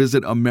 Or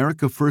visit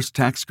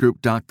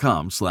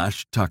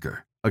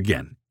americafirsttaxgroup.com/Tucker.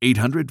 Again,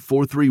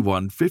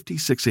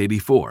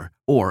 800-431-5684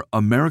 or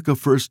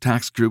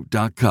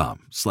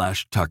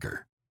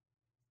americafirsttaxgroup.com/Tucker.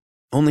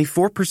 Only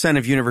 4%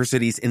 of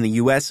universities in the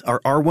U.S. are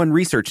R1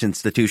 research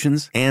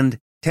institutions, and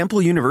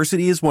Temple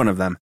University is one of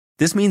them.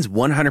 This means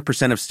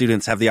 100% of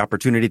students have the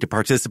opportunity to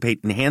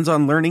participate in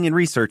hands-on learning and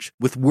research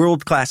with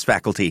world-class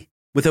faculty.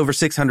 With over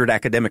 600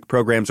 academic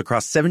programs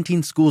across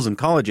 17 schools and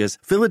colleges,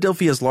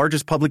 Philadelphia's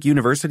largest public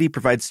university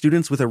provides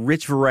students with a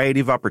rich variety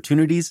of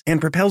opportunities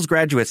and propels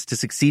graduates to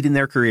succeed in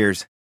their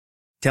careers.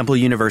 Temple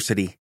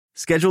University.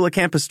 Schedule a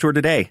campus tour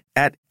today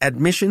at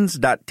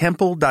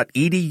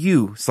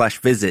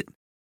admissions.temple.edu/visit.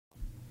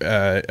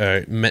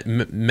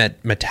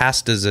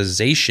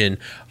 Metastasization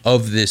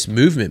of this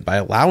movement by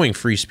allowing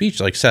free speech,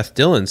 like Seth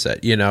Dillon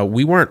said.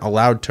 We weren't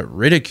allowed to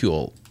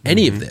ridicule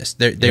any of this.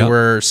 They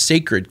were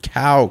sacred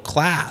cow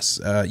class.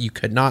 You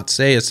could not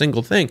say a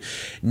single thing.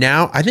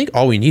 Now, I think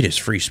all we need is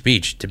free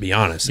speech, to be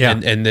honest.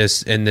 Yeah. And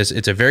this,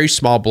 it's a very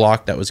small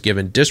block that was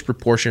given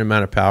disproportionate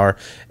amount of power,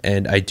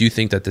 and I do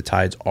think that the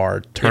tides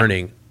are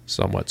turning.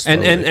 Somewhat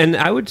slowly. And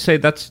I would say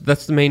that's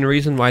the main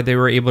reason why they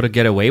were able to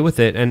get away with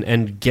it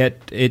and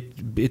get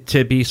it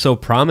to be so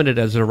prominent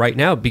as it is right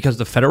now, because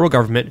the federal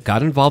government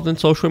got involved in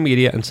social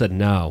media and said,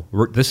 no,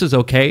 this is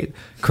okay.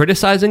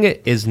 Criticizing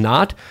it is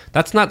not.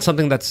 That's not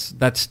something that's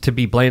to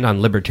be blamed on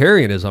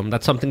libertarianism.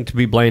 That's something to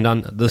be blamed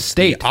on the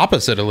state. The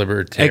opposite of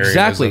libertarianism.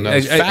 Exactly.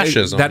 That's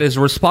fascism. That is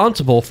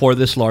responsible for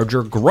this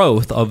larger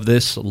growth of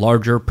this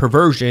larger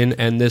perversion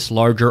and this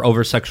larger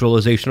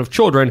over-sexualization of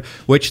children,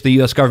 which the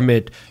U.S.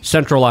 government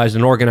centralized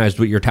and organized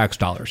with your tax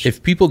dollars.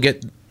 If people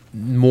get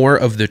more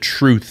of the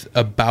truth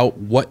about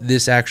what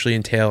this actually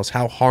entails,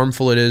 how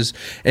harmful it is,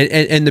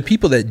 and the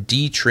people that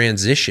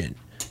detransition,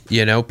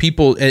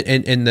 people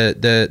and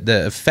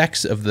the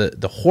effects of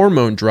the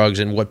hormone drugs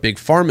and what Big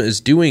Pharma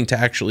is doing to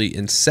actually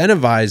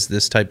incentivize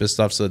this type of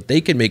stuff so that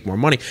they can make more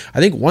money. I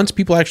think once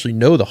people actually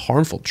know the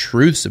harmful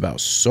truths about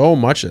so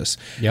much of this,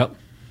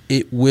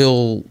 it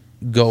will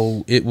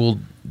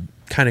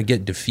kind of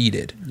get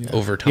defeated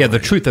over time. Yeah, the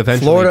truth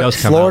eventually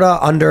does come Florida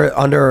out.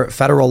 under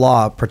federal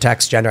law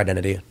protects gender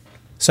identity.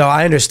 So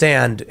I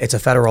understand it's a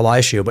federal law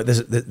issue, but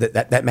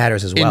that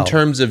matters as well. In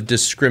terms of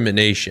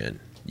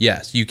discrimination,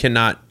 yes, you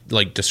cannot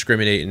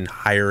discriminate in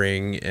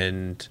hiring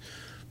and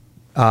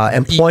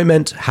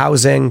employment,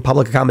 housing,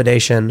 public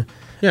accommodation.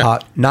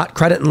 Not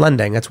credit and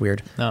lending. That's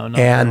weird. No,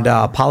 and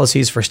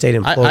policies for state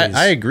employees.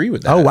 I agree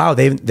with that. Oh wow,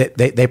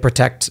 they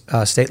protect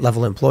state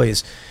level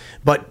employees.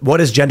 But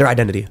what is gender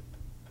identity?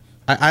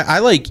 I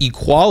like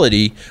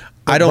equality.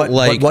 But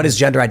what is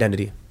gender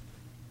identity?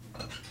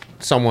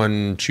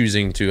 Someone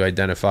choosing to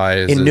identify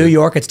as in New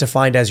York, it's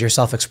defined as your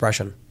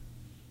self-expression,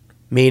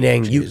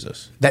 meaning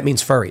that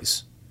means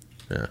furries.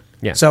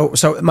 Yeah.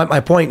 So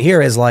my point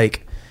here is I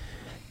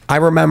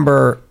can't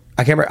remember.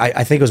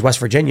 I think it was West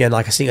Virginia,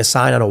 and seeing a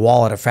sign on a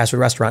wall at a fast food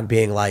restaurant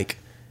being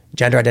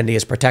gender identity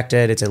is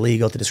protected. It's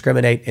illegal to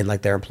discriminate in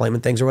their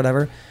employment things or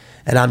whatever.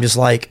 And I'm just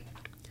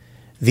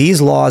these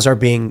laws are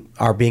being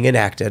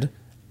enacted.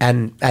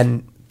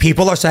 And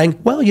people are saying,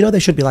 well, they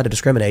shouldn't be allowed to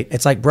discriminate.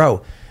 It's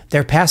bro,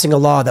 they're passing a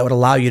law that would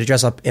allow you to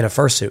dress up in a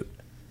fursuit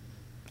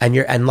and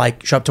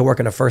show up to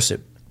work in a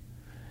fursuit.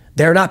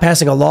 They're not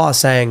passing a law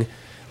saying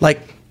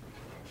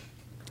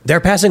they're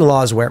passing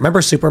laws where,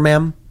 remember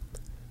Superman?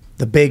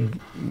 the big,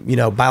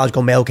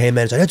 biological male came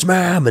in and said, "It's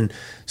ma'am," and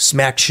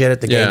smacked shit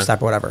at the Yeah.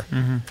 GameStop or whatever.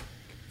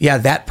 Yeah,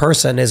 that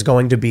person is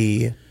going to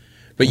be.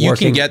 But you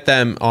working- can get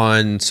them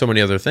on so many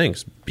other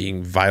things,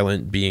 being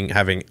violent,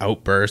 having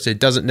outbursts. It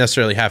doesn't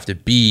necessarily have to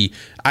be.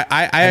 I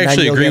and actually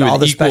then you'll agree get with all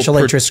the equal special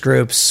interest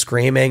groups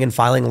screaming and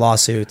filing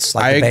lawsuits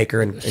like the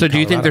Baker. And So do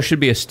you think there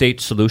should be a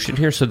state solution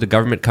here? So the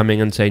government coming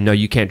in and say, no,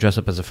 you can't dress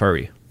up as a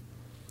furry.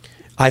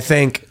 I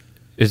think.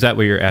 Is that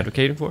what you're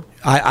advocating for?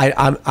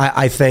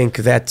 I think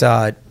that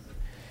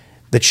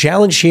the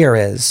challenge here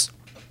is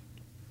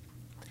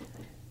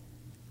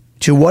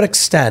to what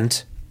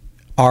extent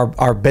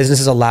are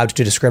businesses allowed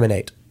to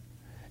discriminate,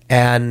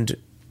 and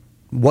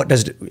what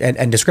does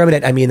and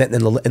discriminate? I mean that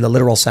in the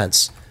literal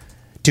sense,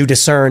 to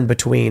discern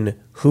between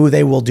who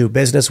they will do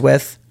business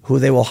with, who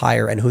they will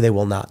hire, and who they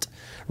will not.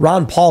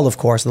 Ron Paul, of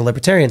course, and the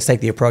Libertarians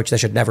take the approach there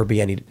should never be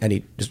any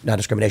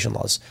non-discrimination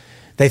laws.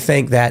 They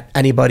think that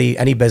any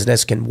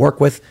business can work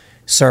with,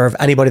 serve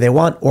anybody they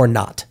want or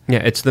not. Yeah,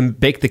 it's the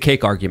bake the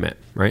cake argument,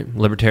 right?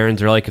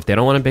 Libertarians are like, if they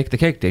don't want to bake the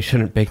cake, they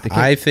shouldn't bake the cake.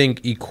 I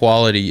think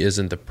equality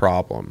isn't the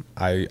problem.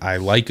 I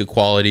like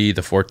equality.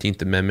 The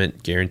 14th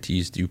Amendment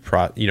guarantees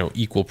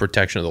equal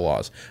protection of the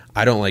laws.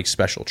 I don't like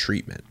special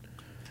treatment.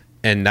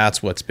 And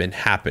that's what's been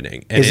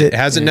happening. And it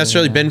hasn't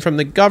necessarily been from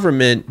the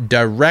government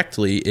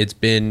directly. It's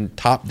been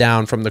top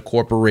down from the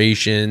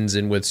corporations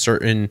and with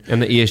certain...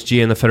 And the ESG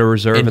and the Federal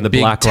Reserve and the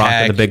BlackRock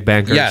and the big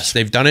bankers. Yes,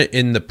 they've done it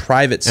in the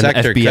private And the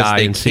sector because FBI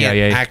they and can't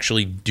CIA.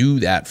 actually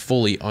do that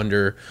fully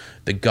under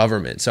the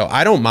government. So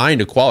I don't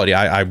mind equality.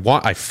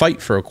 I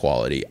fight for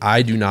equality.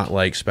 I do not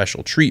like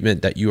special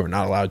treatment that you are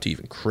not allowed to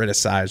even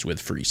criticize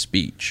with free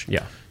speech.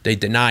 Yeah. They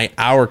deny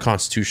our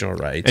constitutional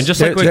rights. And just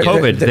like with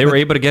COVID, they were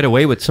able to get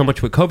away with so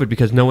much with COVID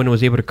because no one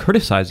was able to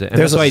criticize it. And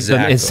that's why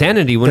the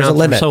insanity went on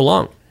for so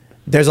long.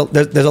 There's a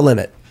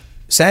limit.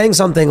 Saying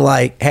something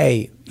like,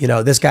 hey,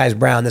 this guy's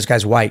brown, this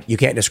guy's white, you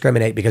can't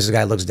discriminate because this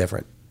guy looks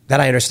different. That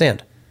I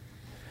understand.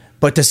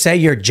 But to say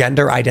your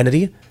gender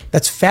identity,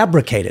 that's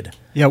fabricated.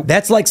 Yeah.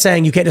 That's like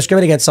saying you can't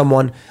discriminate against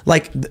someone.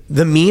 Like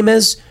the meme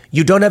is,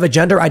 you don't have a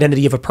gender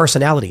identity, you have a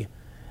personality.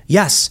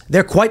 Yes,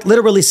 they're quite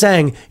literally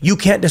saying you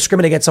can't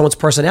discriminate against someone's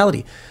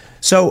personality.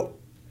 So,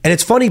 and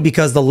it's funny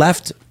because the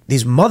left,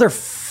 these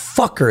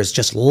motherfuckers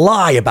just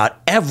lie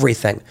about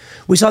everything.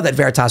 We saw that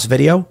Veritas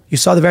video. You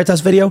saw the Veritas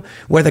video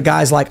where the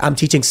guy's like, I'm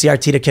teaching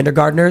CRT to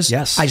kindergartners.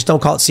 Yes. I just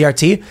don't call it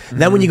CRT. Mm-hmm.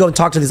 Then when you go and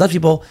talk to these left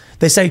people,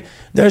 they say,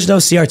 there's no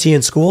CRT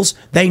in schools.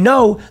 They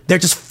know they're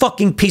just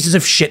fucking pieces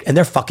of shit and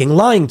they're fucking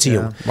lying to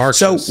you.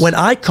 Marxists. So when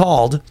I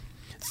called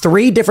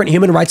 3 different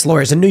human rights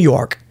lawyers in New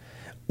York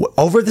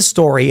over the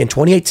story in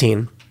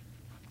 2018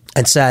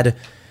 and said,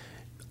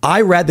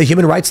 I read the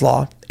human rights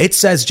law. It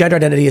says gender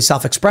identity is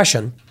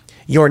self-expression.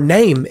 Your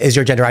name is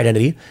your gender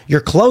identity. Your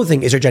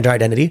clothing is your gender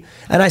identity.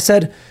 And I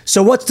said,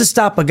 so what's to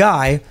stop a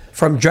guy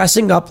from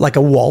dressing up like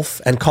a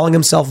wolf and calling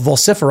himself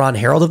Vociferon,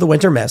 Herald of the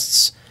Winter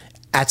Mists,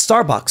 at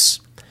Starbucks?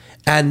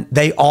 And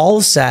they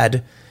all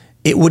said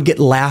it would get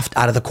laughed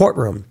out of the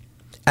courtroom.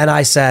 And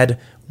I said,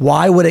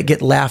 why would it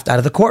get laughed out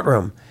of the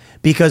courtroom?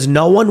 Because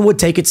no one would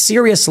take it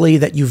seriously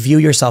that you view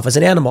yourself as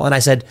an animal. And I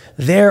said,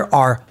 there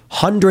are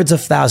hundreds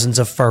of thousands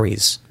of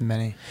furries.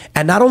 Many.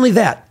 And not only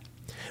that,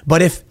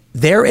 but if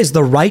there is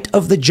the right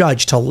of the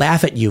judge to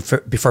laugh at you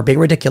for being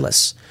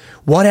ridiculous,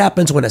 what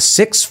happens when a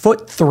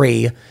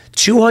 6'3",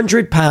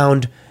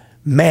 200-pound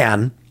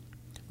man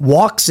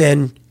walks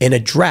in a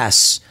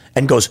dress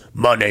and goes,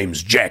 my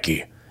name's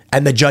Jackie.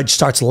 And the judge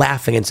starts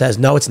laughing and says,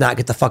 no, it's not.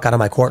 Get the fuck out of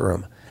my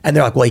courtroom. And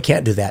they're like, well, he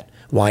can't do that.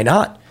 Why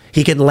not?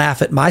 He can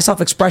laugh at my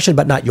self-expression,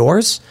 but not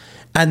yours.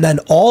 And then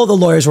all the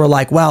lawyers were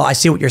like, well, I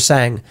see what you're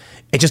saying.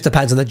 It just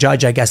depends on the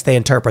judge. I guess they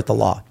interpret the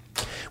law.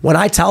 When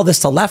I tell this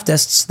to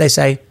leftists, they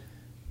say,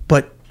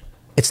 but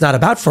it's not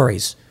about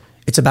furries.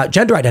 It's about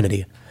gender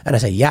identity. And I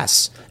say,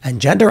 yes.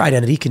 And gender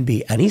identity can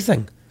be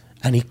anything.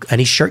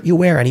 Any shirt you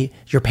wear,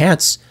 your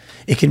pants.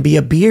 It can be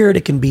a beard.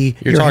 It can be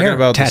You're your talking hair.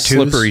 about Tattoos. the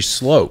slippery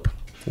slope,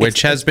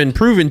 which has been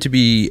proven to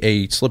be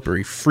a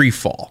slippery free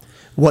fall.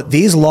 What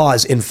these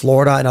laws in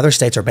Florida and other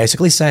states are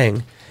basically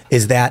saying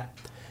is that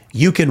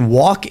you can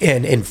walk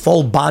in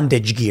full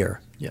bondage gear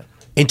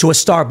into a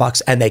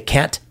Starbucks and they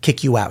can't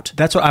kick you out.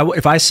 That's what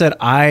if I said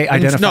I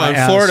identify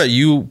in Florida,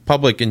 you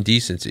public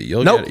indecency.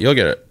 You'll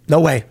get it. No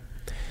way.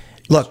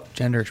 Look,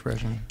 gender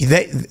expression.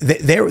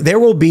 There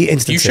will be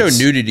instances. You show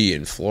nudity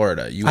in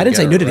Florida. I didn't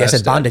say nudity. I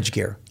said bondage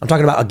gear. I'm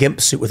talking about a gimp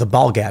suit with a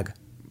ball gag.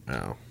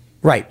 Oh,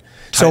 right.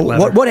 So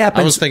what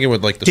happens? I was thinking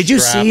with like the Did you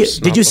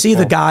see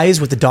the guys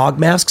with the dog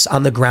masks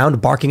on the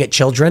ground barking at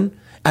children,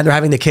 and they're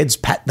having the kids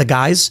pet the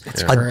guys?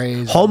 It's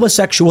crazy.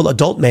 Homosexual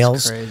adult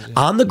males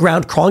on the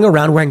ground crawling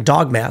around wearing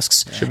dog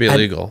masks. Should be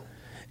illegal.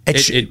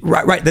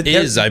 It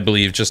is, I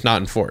believe, just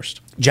not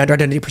enforced. Gender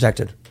identity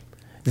protected.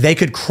 They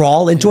could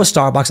crawl into a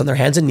Starbucks on their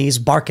hands and knees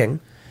barking,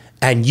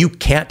 and you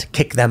can't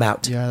kick them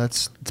out. Yeah,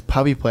 it's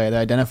puppy play. They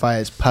identify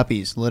as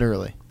puppies,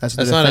 literally. That's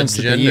the That's not a defense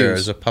that they gender. use.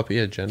 Is a puppy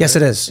a gender? Yes,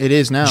 it is. It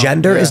is now.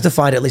 Gender Yeah. is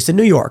defined, at least in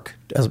New York,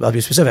 I'll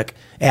be specific,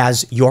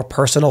 as your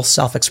personal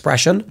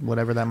self-expression,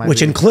 Whatever that might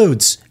which be.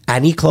 includes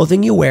any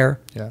clothing you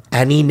wear, Yeah.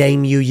 any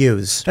name you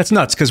use. That's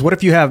nuts. Because what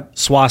if you have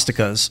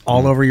swastikas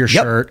all over your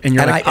Yep. shirt, and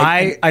you're And like,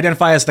 I- I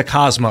identify as the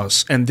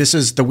cosmos, and this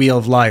is the wheel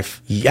of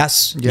life.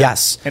 Yes,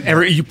 yes.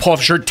 And you pull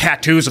off shirt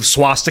tattoos of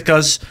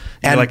swastikas,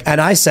 and you're like, And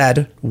I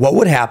said, what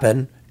would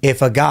happen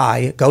if a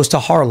guy goes to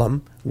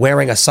Harlem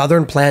wearing a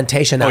Southern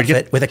plantation you outfit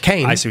get- with a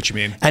cane? I see what you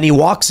mean. And he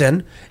walks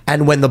in,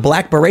 and when the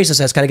black barista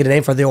says, "Can I get a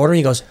name for the order?"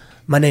 he goes,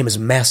 "My name is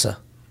Massa."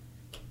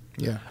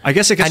 Yeah. I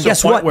guess it gets And to a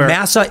guess point what? where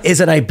Massa is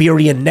an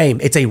Iberian name.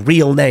 It's a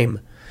real name.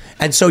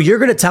 And so you're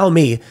going to tell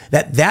me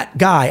that that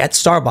guy at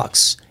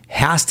Starbucks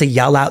has to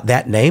yell out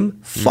that name?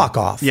 Fuck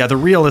off. Yeah, the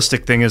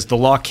realistic thing is the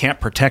law can't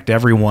protect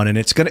everyone, and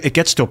it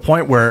gets to a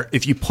point where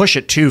if you push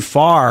it too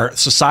far,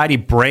 society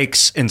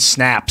breaks and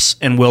snaps,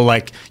 and will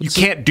you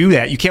can't do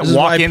that. You can't This is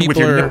walk why in with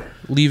people your are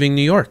leaving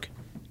New York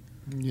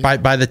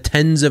by the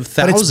tens of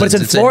But it's thousands.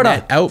 in Florida. A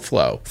net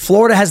outflow.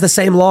 Florida has the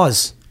same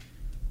laws.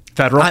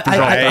 federal.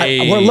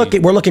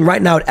 We're looking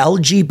right now at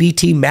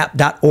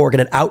lgbtmap.org,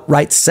 and it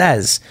outright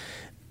says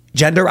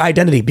gender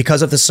identity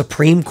because of the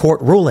Supreme Court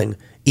ruling.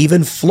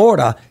 Even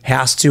Florida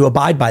has to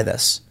abide by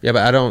this. Yeah,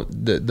 but I don't.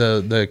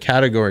 The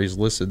categories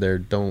listed there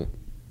don't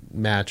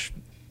match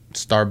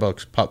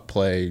Starbucks pup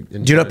play. Do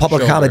you know what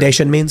public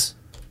accommodation means?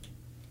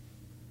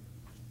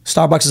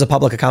 Starbucks is a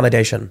public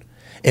accommodation.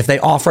 If they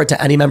offer it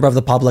to any member of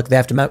the public, they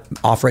have to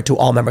offer it to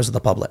all members of the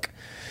public.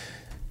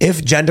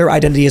 If gender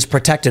identity is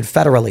protected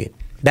federally,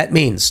 that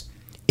means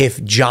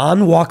if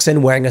John walks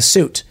in wearing a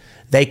suit,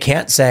 they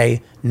can't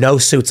say no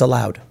suits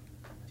allowed.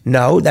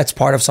 No, that's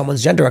part of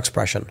someone's gender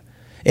expression.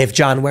 If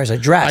John wears a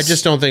dress, I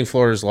just don't think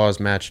Florida's laws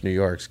match New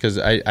York's because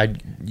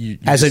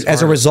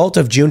as a result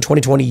of June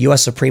 2020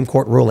 U.S. Supreme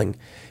Court ruling,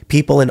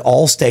 people in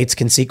all states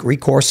can seek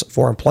recourse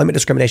for employment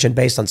discrimination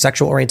based on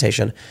sexual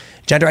orientation,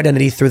 gender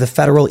identity through the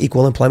Federal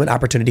Equal Employment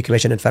Opportunity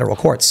Commission and federal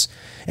courts.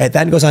 It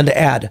then goes on to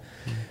add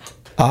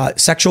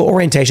sexual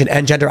orientation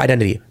and gender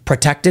identity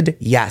protected.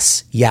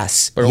 Yes,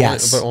 yes, but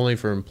yes. only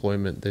for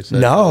employment. They said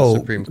No, the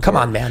Supreme Court. come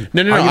on, man.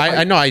 No.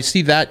 I know. I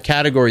see that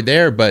category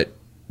there, but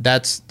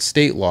that's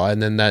state law,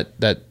 and then that.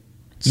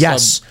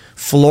 Yes,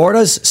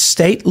 Florida's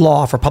state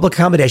law for public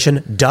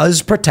accommodation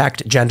does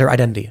protect gender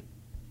identity.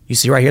 You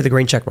see right here the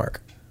green check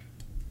mark.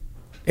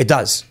 It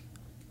does.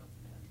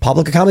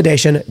 Public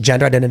accommodation,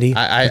 gender identity.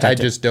 I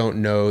protected. just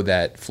don't know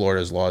that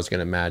Florida's law is going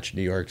to match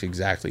New York's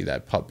exactly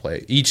that pup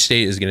play. Each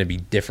state is going to be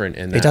different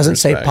in that It doesn't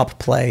say respect. pup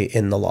play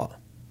in the law.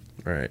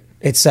 Right.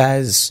 It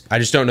says I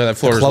just don't know that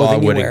Florida's law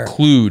clothing you would wear.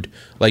 include,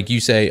 like you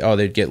say, oh,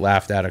 they'd get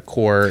laughed out of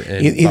court.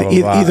 And blah, blah,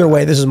 blah. either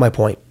way, this is my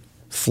point.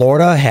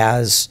 Florida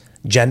has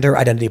gender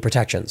identity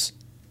protections.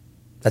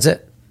 That's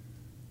it.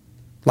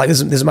 Like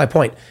this is my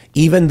point.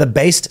 Even the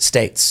based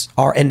states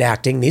are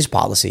enacting these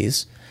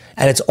policies,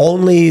 and it's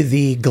only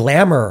the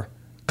glamour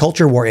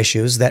culture war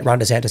issues that Ron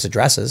DeSantis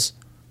addresses.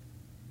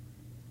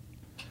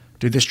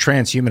 dude, this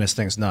transhumanist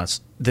thing's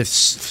nuts. This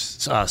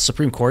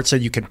Supreme Court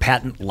said you can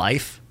patent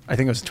life. I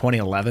think it was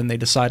 2011 they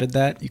decided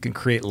that. You can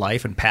create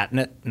life and patent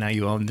it. Now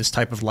you own this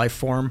type of life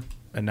form,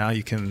 and now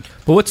you can...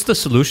 But what's the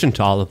solution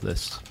to all of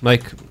this?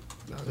 Like,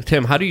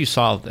 Tim, how do you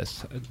solve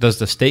this? Does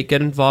the state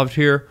get involved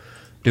here?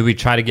 Do we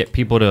try to get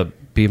people to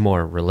be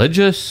more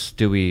religious?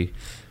 Do we...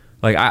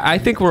 Like, I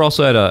think we're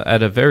also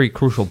at a very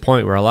crucial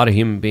point where a lot of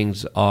human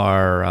beings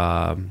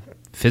are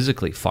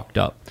physically fucked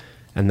up,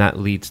 and that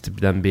leads to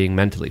them being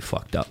mentally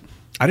fucked up.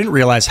 I didn't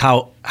realize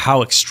how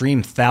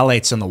extreme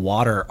phthalates in the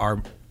water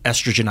are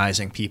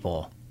estrogenizing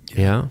people.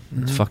 Yeah,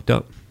 it's fucked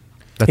up.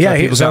 That's why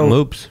people got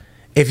moobs.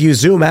 If you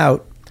zoom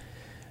out,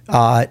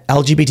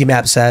 LGBT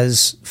map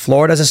says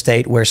Florida is a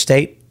state where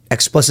state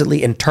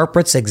explicitly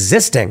interprets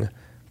existing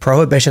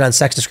prohibition on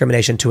sex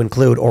discrimination to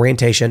include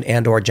orientation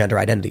and or gender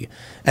identity.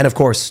 And of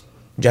course,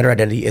 gender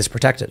identity is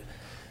protected.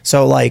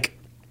 So like,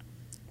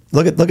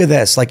 look at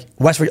this. Like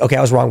West Virginia, okay,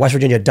 I was wrong. West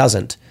Virginia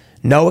doesn't.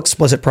 No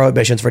explicit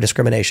prohibitions for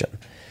discrimination.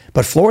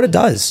 But Florida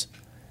does.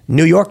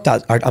 New York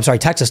does. Or, I'm sorry,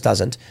 Texas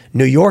doesn't.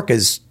 New York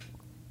is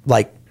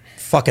like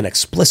fucking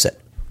explicit.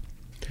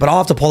 But I'll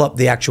have to pull up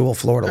the actual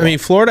Florida law. I mean,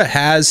 Florida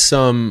has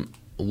some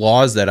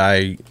laws that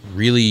I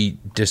really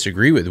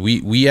disagree with.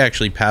 We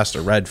actually passed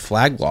a red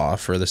flag law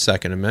for the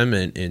Second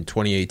Amendment in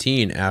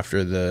 2018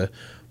 after the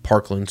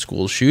Parkland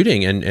school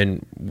shooting,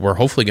 and we're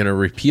hopefully going to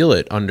repeal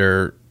it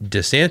under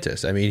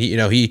DeSantis. I mean,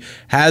 he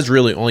has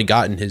really only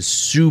gotten his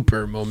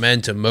super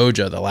momentum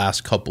mojo the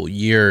last couple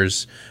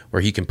years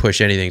where he can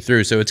push anything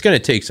through. So it's going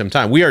to take some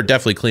time. We are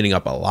definitely cleaning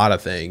up a lot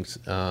of things.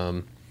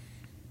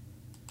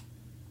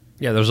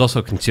 Yeah, there's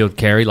also concealed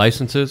carry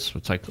licenses.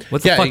 It's like,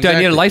 what the fuck do I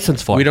need a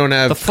license for? We don't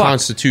have The fuck?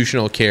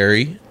 constitutional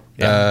carry.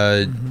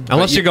 Yeah.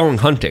 Unless you're going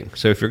hunting.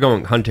 So if you're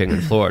going hunting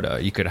in Florida,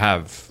 you could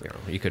have,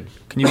 you could.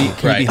 Can you be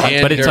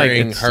and but it's like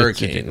during it's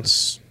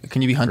hurricanes.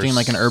 Can you be hunting in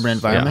like an urban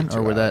environment,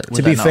 or would that?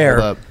 to be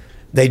fair,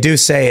 they do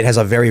say it has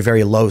a very,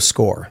 very low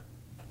score.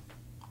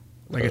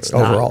 Like it's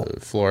overall.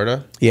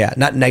 Florida. Yeah,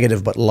 not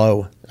negative, but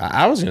low.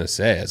 I was gonna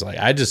say, it's like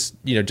I just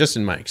just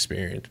in my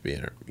experience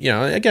being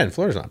again,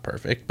 Florida's not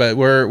perfect, but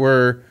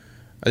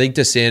I think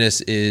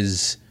DeSantis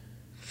is.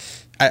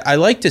 I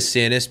like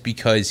DeSantis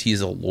because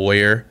he's a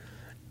lawyer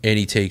and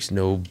he takes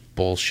no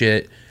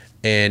bullshit,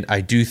 and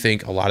I do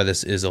think a lot of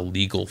this is a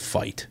legal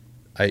fight.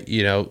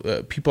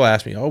 People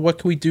ask me, what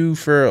can we do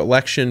for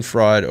election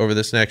fraud over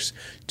this next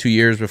 2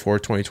 years before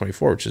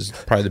 2024, which is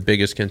probably the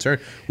biggest concern.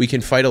 We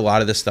can fight a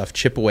lot of this stuff,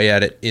 chip away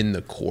at it in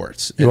the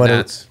courts. Who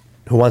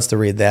wants to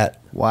read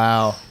that?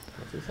 Wow.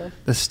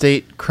 The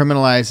state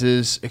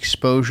criminalizes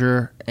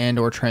exposure and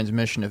or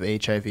transmission of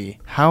HIV.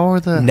 How are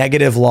the...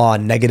 Negative law.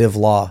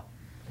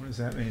 What does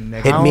that mean?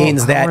 It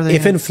means that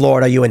if in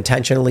Florida you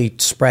intentionally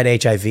spread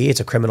HIV, it's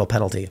a criminal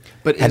penalty,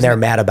 and they're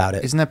mad about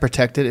it. Isn't that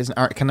protected?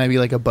 Can I be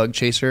like a bug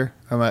chaser?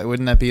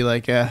 Wouldn't that be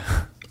like a...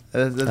 I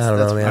don't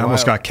know, man. I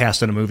almost got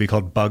cast in a movie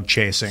called Bug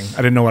Chasing. I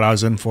didn't know what I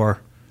was in for.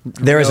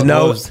 There is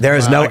no.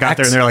 I got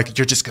there and they're like,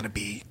 you're just going to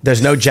be...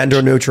 There's no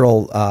gender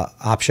neutral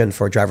option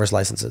for driver's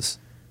licenses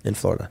in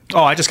Florida.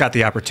 Oh, I just got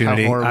the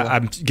opportunity. How horrible.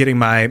 I'm getting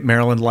my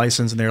Maryland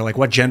license, and they were like,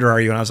 what gender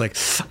are you? And I was like,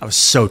 I was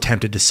so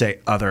tempted to say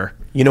other.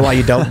 You know why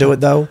you don't do it,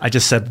 though? I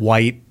just said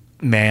white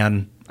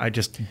man. I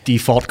just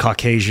default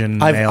Caucasian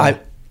male.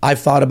 I've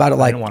thought about it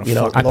like,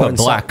 I put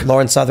black.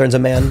 Lauren Southern's a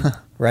man,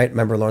 right?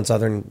 Remember Lauren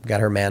Southern got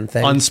her man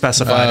thing?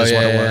 Unspecified is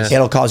what it was.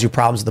 It'll cause you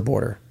problems at the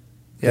border.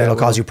 Yeah, It'll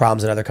cause you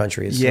problems in other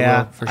countries.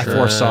 Yeah, for I sure.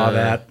 foresaw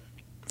that.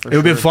 It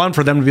would be fun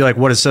for them to be like,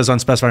 what it says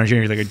unspecified on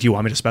gender. You're like, do you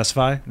want me to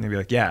specify? And they'd be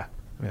like, yeah.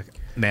 I'd be like,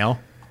 male.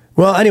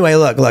 Well, anyway,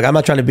 look, I'm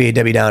not trying to be a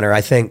Debbie Downer. I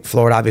think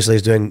Florida obviously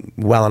is doing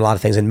well in a lot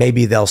of things, and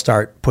maybe they'll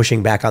start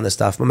pushing back on this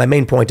stuff. But my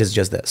main point is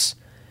just this.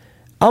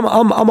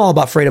 I'm all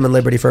about freedom and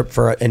liberty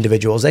for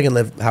individuals. They can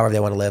live however they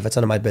want to live. It's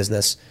none of my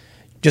business.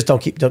 Just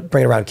don't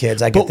bring it around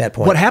kids. I get that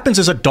point. What happens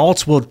is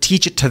adults will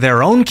teach it to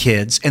their own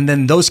kids, and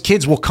then those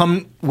kids will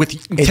come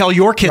tell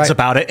your kids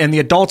about it, and the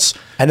adults...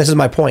 And this is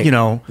my point.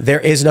 There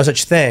is no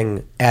such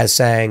thing as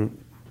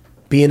saying,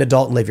 be an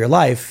adult and live your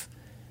life,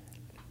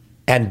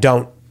 and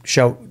don't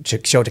show it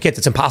to kids.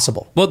 It's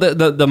impossible. Well,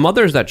 the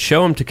mothers that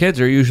show them to kids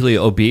are usually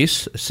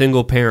obese,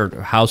 single parent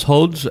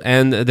households,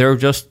 and they're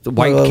just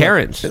white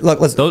Karens.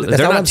 Look, they're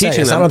not teaching them.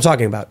 That's not what I'm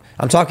talking about.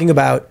 I'm talking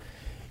about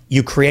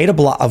you create a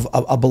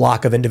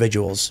block of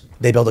individuals.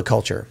 They build a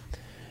culture.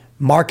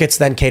 Markets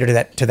then cater to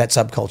that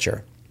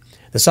subculture.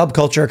 The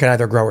subculture can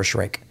either grow or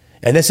shrink.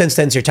 In this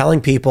instance, you're telling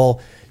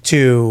people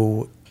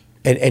to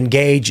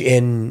engage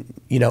in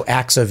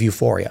acts of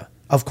euphoria.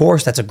 Of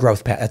course, that's a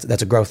growth path.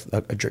 That's a growth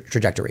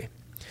trajectory.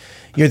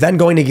 You're then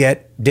going to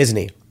get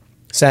Disney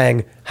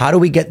saying, how do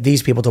we get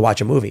these people to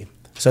watch a movie?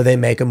 So they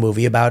make a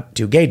movie about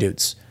two gay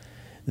dudes.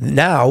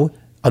 Now,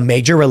 a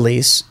major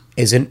release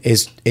is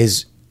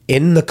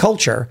in the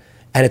culture,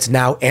 and it's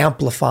now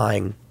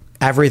amplifying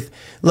everything.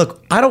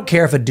 Look, I don't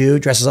care if a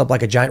dude dresses up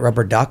like a giant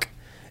rubber duck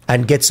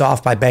and gets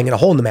off by banging a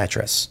hole in the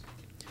mattress.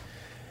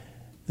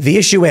 The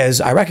issue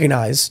is, I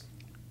recognize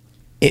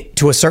it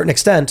to a certain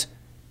extent,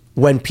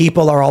 when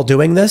people are all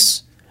doing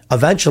this,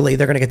 eventually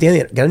they're going to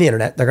get on the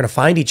internet, they're going to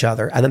find each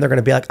other, and then they're going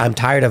to be like, I'm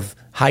tired of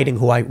hiding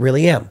who I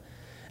really am.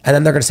 And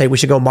then they're going to say, we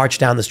should go march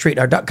down the street in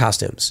our duck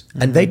costumes.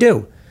 Mm-hmm. And they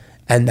do.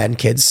 And then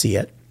kids see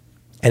it,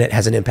 and it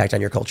has an impact on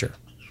your culture.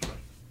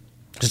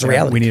 Just a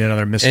reality. We need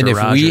another Mr. And if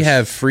Rogers. we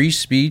have free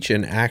speech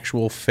and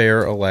actual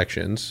fair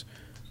elections,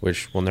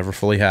 which we'll never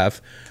fully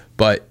have,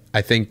 but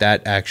I think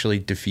that actually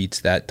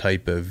defeats that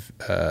type of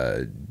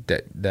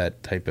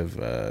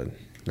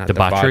not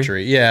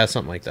debauchery. Yeah,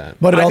 something like that.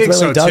 But it I think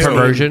ultimately so, does too.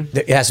 Perversion.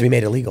 It has to be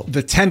made illegal.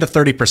 The 10 to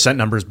 30%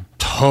 number is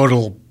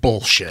total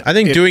bullshit. I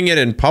think doing it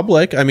in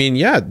public, I mean,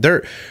 yeah,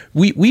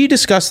 we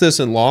discussed this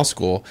in law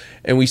school,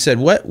 and we said,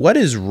 what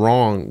is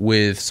wrong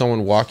with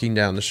someone walking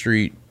down the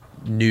street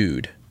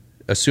nude,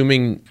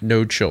 assuming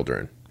no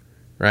children,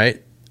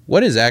 right?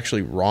 What is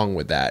actually wrong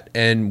with that?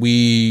 And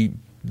we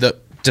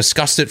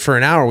discussed it for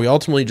an hour. We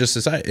ultimately just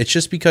decided it's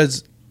just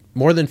because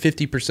more than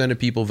 50% of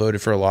people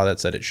voted for a law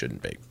that said it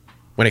shouldn't be.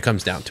 When it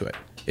comes down to it,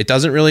 it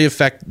doesn't really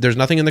affect. There's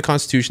nothing in the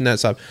Constitution that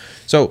stuff.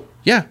 So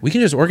yeah, we can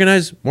just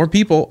organize more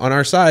people on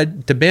our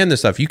side to ban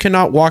this stuff. You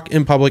cannot walk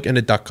in public in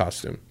a duck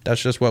costume.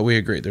 That's just what we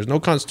agree. There's no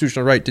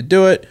constitutional right to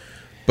do it.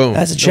 Boom.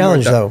 That's a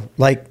challenge, though.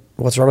 Like,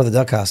 what's wrong with the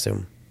duck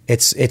costume?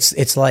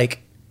 It's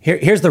like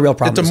here's the real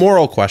problem. It's a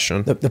moral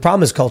question. The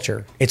problem is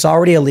culture. It's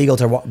already illegal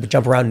to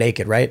jump around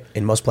naked, right?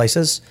 In most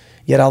places,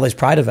 yet all these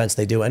pride events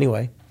they do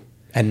anyway.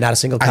 And not a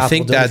single cop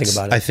will do anything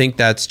about it. I think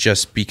that's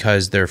just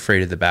because they're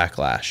afraid of the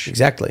backlash.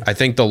 Exactly. I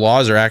think the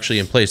laws are actually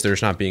in place. They're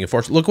just not being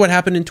enforced. Look what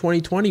happened in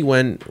 2020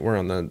 when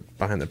we're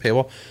behind the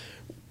paywall.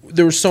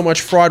 There was so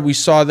much fraud. We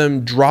saw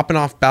them dropping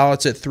off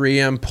ballots at 3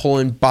 a.m.,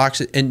 pulling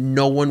boxes, and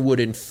no one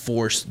would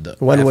enforce them.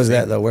 When was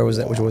that, though? Where was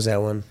that? Which was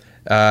that one?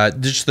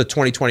 Just the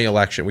 2020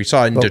 election. We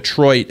saw in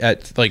Detroit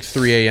at like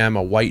 3 a.m.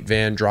 a white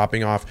van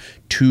dropping off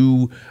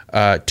two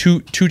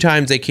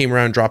times they came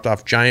around, dropped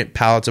off giant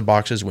pallets of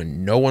boxes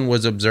when no one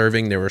was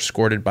observing. They were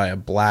escorted by a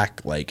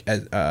black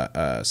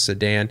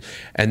sedan.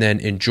 And then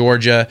in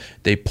Georgia,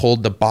 they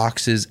pulled the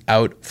boxes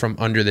out from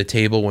under the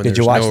table when Did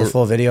you watch the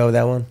full video of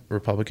that one?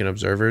 Republican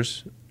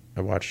observers.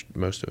 I watched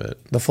most of it.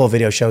 The full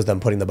video shows them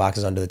putting the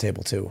boxes under the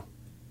table too.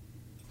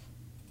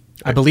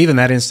 I believe in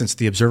that instance,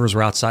 the observers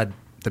were outside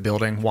the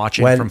building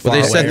watching from far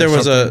away. They said there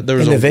was a in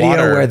the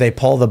video where they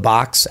pull the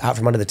box out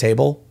from under the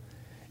table.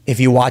 If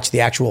you watch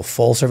the actual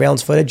full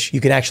surveillance footage,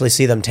 you can actually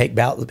see them take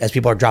ballots as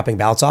people are dropping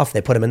ballots off.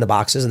 They put them in the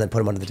boxes and then put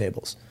them under the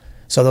tables.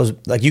 So those,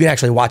 like, you can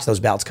actually watch those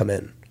ballots come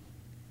in.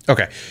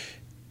 Okay.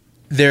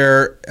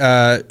 There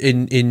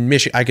in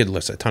Michigan, I could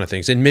list a ton of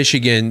things. In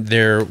Michigan,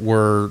 there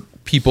were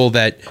people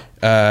that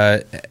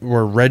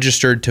were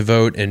registered to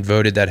vote and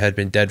voted that had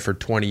been dead for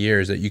 20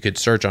 years that you could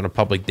search on a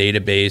public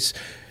database.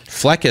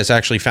 Fleck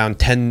actually found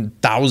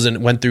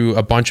 10,000, went through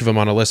a bunch of them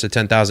on a list of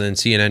 10,000, and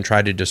CNN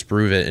tried to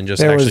disprove it and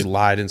just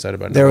lied and said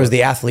about it. There was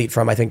the athlete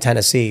from, I think,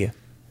 Tennessee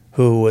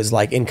who was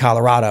like in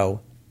Colorado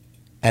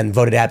and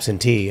voted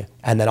absentee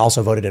and then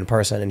also voted in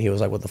person, and he was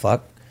like, what the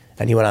fuck?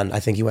 And he went on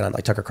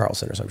like Tucker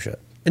Carlson or some shit.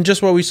 And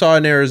just what we saw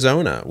in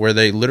Arizona, where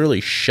they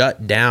literally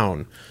shut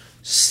down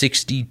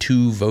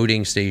 62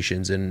 voting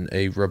stations in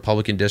a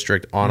Republican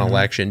district on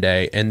election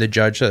day, and the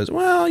judge says,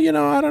 well,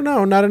 I don't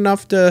know, not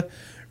enough to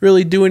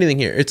really do anything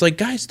here. It's like,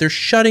 guys, they're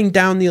shutting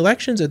down the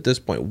elections at this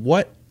point.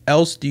 What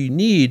else do you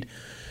need?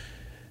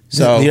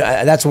 So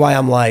that's why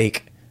I'm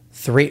like,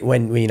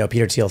 when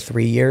Peter Thiel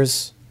 3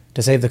 years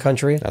to save the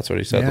country. That's what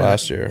he said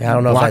last year. Yeah, I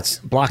don't know if that's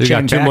blockchain. So you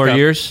got 2 backup. more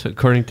years,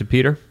 according to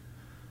Peter.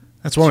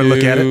 That's one way to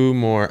look at it. 2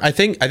 more. I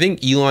think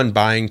Elon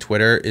buying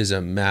Twitter is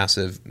a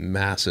massive.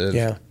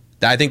 Yeah.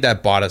 I think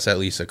that bought us at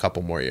least a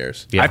couple more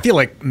years. Yeah. I feel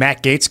like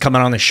Matt Gaetz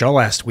coming on the show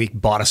last week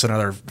bought us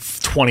another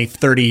 20,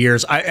 30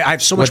 years. I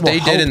have so much more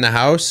hope. What they did in the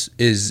House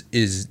is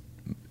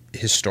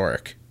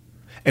historic.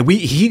 And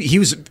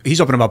he's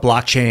open about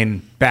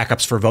blockchain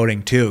backups for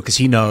voting too, because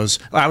he knows.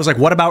 I was like,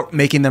 what about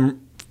making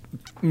them,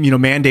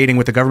 mandating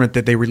with the government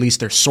that they release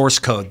their source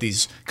code?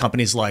 These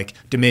companies like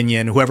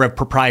Dominion, whoever have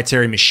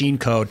proprietary machine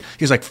code.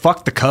 He was like,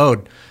 fuck the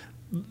code.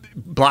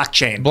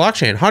 Blockchain,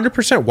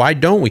 100%. Why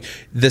don't we?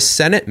 The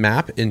Senate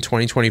map in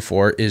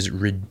 2024 is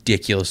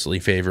ridiculously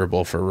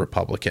favorable for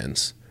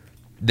Republicans.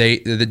 The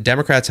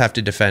Democrats have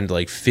to defend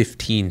like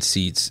 15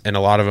 seats, and a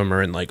lot of them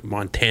are in like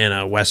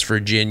Montana, West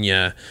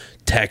Virginia,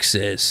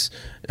 Texas.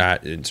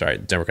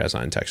 Democrats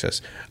not in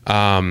Texas.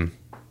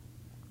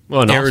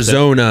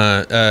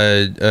 Arizona.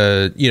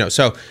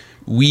 So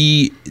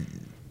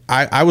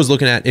I was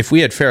looking at, if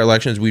we had fair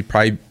elections,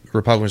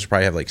 Republicans would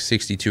probably have like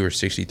 62 or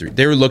 63.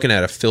 They were looking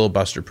at a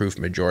filibuster-proof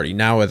majority.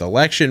 Now with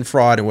election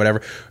fraud and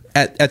whatever,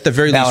 at the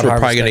very least, we're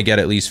probably going to get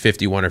at least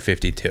 51 or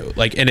 52.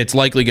 And it's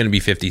likely going to be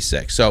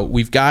 56. So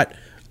we've got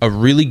a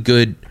really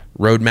good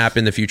roadmap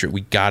in the future.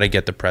 We got to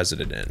get the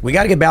president in. We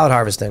got to get ballot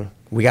harvesting.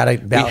 We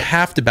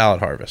have to ballot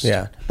harvest.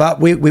 Yeah,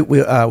 but we've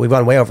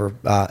gone way over.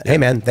 Hey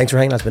man, thanks for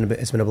hanging out.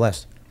 It's been a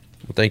blast.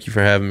 Well, thank you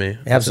for having me.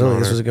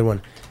 Absolutely, this was a good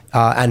one.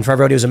 And for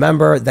everybody who's a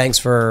member, thanks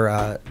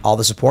for all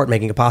the support,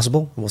 making it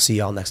possible. We'll see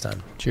y'all next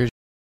time. Cheers.